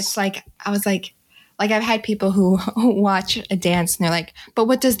 Yes. And it's like, I was like I've had people who watch a dance and they're like, but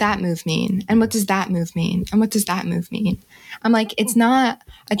what does that move mean? And what does that move mean? And what does that move mean? I'm like, it's not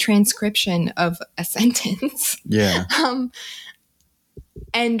a transcription of a sentence. Yeah.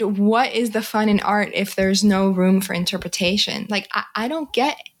 And what is the fun in art if there's no room for interpretation? Like, I don't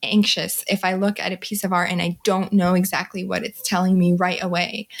get anxious if I look at a piece of art and I don't know exactly what it's telling me right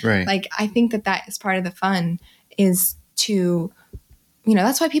away. Right. Like, I think that is part of the fun, is to,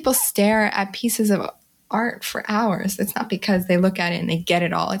 that's why people stare at pieces of art for hours. It's not because they look at it and they get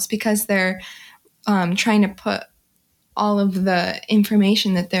it all. It's because they're trying to put all of the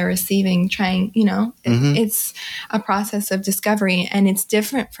information that they're receiving, it's a process of discovery, and it's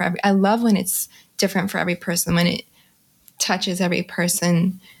different I love when it's different for every person, when it touches every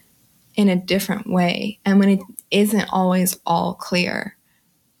person in a different way, and when it isn't always all clear,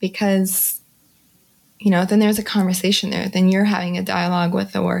 because, then there's a conversation there, then you're having a dialogue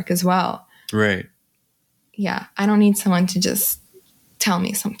with the work as well. Right. Yeah. I don't need someone to just tell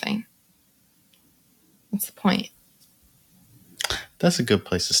me something. What's the point? That's a good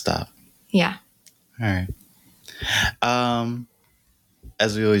place to stop. Yeah. All right.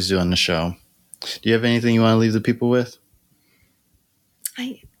 As we always do on the show, do you have anything you want to leave the people with?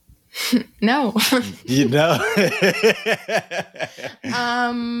 No. You know?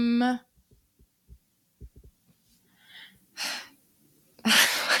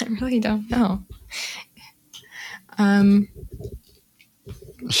 I really don't know.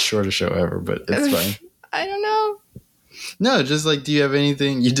 Shortest show ever, but it's fine. I don't know. No, just like, do you have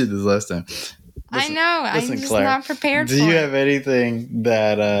anything? You did this last time. I know. Listen, I'm just Claire, not prepared do for you it. have anything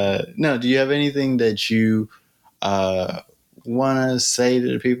that no, do you have anything that you want to say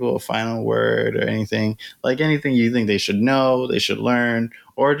to the people, a final word or anything, like anything you think they should know, they should learn,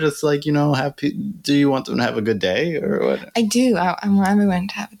 or just like, you know, do you want them to have a good day or what? I do. I want everyone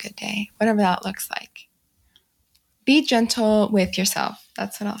to have a good day, whatever that looks like. Be gentle with yourself.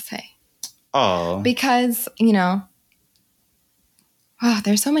 That's what I'll say. Oh, Because, you know,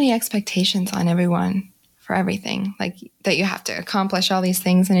 there's so many expectations on everyone for everything, like that you have to accomplish all these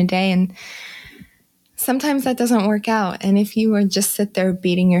things in a day. And sometimes that doesn't work out. And if you were just sit there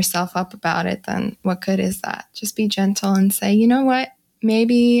beating yourself up about it, then what good is that? Just be gentle and say, you know what?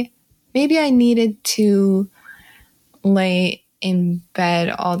 Maybe I needed to lay in bed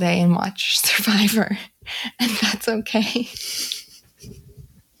all day and watch Survivor. And that's okay.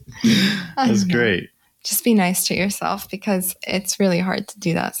 that's great. Just be nice to yourself because it's really hard to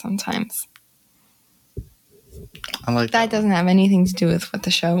do that sometimes. I like that. Doesn't have anything to do with what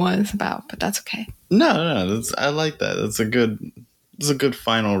the show was about, but that's okay. No, I like that. That's a good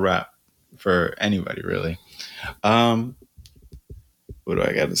final wrap for anybody, really. What do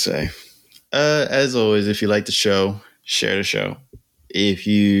I got to say? As always, if you like the show, share the show. If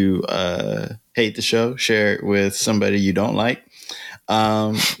you hate the show, share it with somebody you don't like.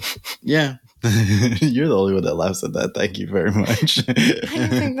 Yeah. You're the only one that laughs at that. Thank you very much. I don't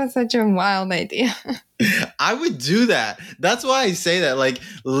think that's such a wild idea. I would do that. That's why I say that. Like,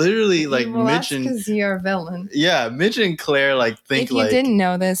 literally, like, well, Mitch and... because you're a villain. Yeah, Mitch and Claire, like, think if you didn't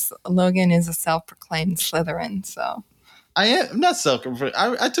know this, Logan is a self-proclaimed Slytherin, so... I'm not self-proclaimed.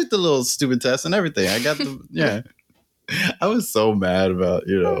 I took the little stupid test and everything. I got the... Yeah. I was so mad about,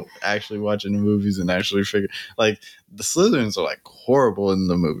 you know, actually watching the movies and actually like, the Slytherins are like horrible in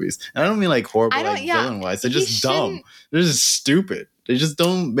the movies. And I don't mean like horrible like villain wise. They're just dumb. They're just stupid. They just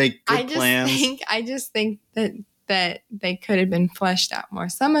don't make good plans. I just think that they could have been fleshed out more.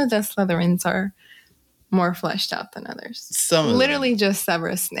 Some of the Slytherins are more fleshed out than others. Some of literally them. Just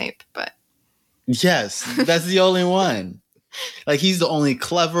Severus Snape, but yes, that's the only one. Like, he's the only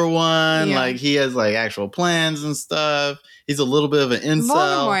clever one. Yeah. Like, he has like actual plans and stuff. He's a little bit of an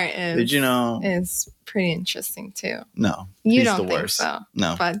incel. Voldemort is pretty interesting too. No, you don't think so?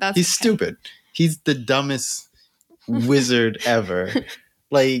 No, but that's he's stupid. He's the dumbest wizard ever.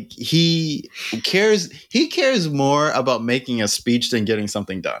 Like, he cares more about making a speech than getting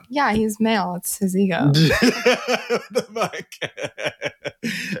something done. Yeah, he's male. It's his ego.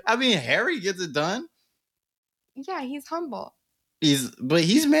 I mean, Harry gets it done. Yeah, he's humble. But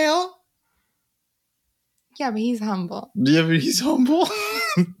he's male. Yeah, but he's humble. Yeah, but he's humble.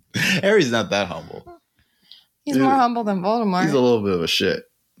 Harry's not that humble. He's more humble than Voldemort. He's a little bit of a shit.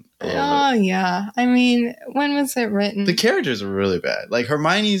 Oh, yeah. I mean, when was it written? The characters are really bad. Like,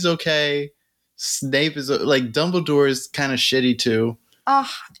 Hermione's okay. Snape is... Like, Dumbledore is kind of shitty, too. Oh,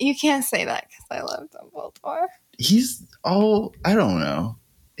 you can't say that because I love Dumbledore. He's... Oh, I don't know.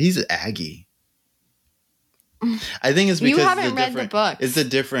 He's Aggie. I think it's because you haven't read the book. It's a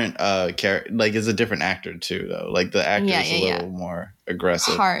different character. Like, it's a different actor, too, though. Like, the actor is a little more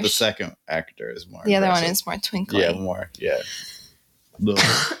aggressive. Harsh. The second actor is more The aggressive. other one is more twinkly. Yeah, more. Yeah.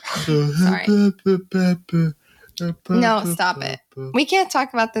 Sorry. No, stop it. We can't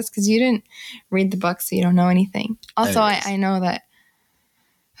talk about this because you didn't read the book, so you don't know anything. Also, I know that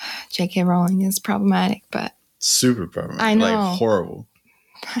J.K. Rowling is problematic, but... Super problematic. I know. Like, horrible.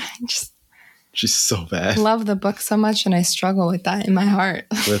 I just... She's so bad. I love the book so much, and I struggle with that in my heart.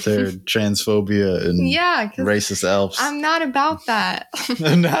 With her transphobia and racist elves. I'm not about that.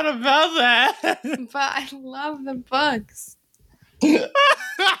 I'm not about that. But I love the books. I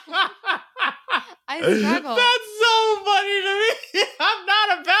struggle. That's so funny to me. I'm not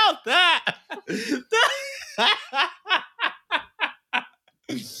about that.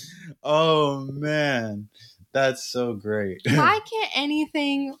 Oh, man. That's so great. Why can't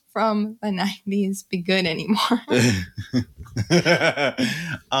anything from the 90s be good anymore?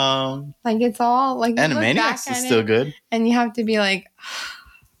 Like, it's all like Animaniacs is still good. And you have to be like,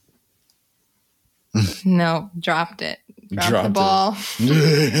 no, dropped it. Dropped the ball.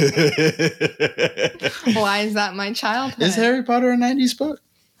 Why is that my childhood? Is Harry Potter a 90s book?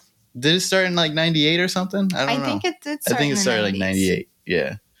 Did it start in like 98 or something? I don't know. I think it did start I think it started like 98.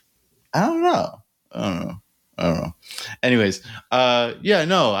 Yeah. I don't know. Anyways, I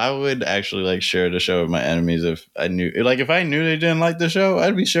would actually like share the show with my enemies if I knew they didn't like the show,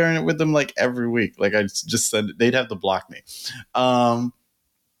 I'd be sharing it with them like every week. Like, I just said, they'd have to block me.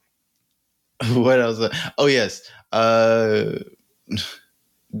 What else? Oh yes.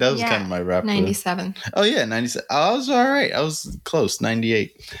 That was kind of my rap. 97. Oh yeah, 97. I was all right. I was close.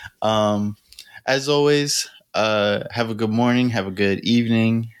 98. As always, have a good morning, have a good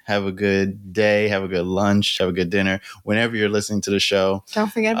evening, have a good day, have a good lunch, have a good dinner. Whenever you're listening to the show,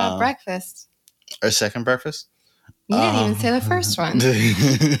 Don't forget about breakfast. Or second breakfast. You didn't even say the first one.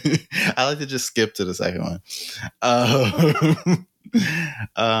 I like to just skip to the second one.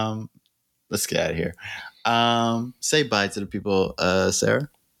 Let's get out of here. Say bye to the people, Sarah.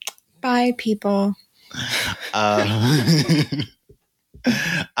 Bye, people. I'm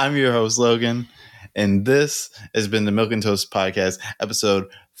your host, Logan, and this has been the Milk and Toast Podcast, episode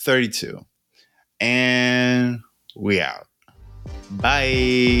 32. And we out.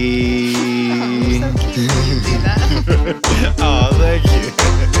 Bye. Oh, so cute when you do that. Oh, thank you.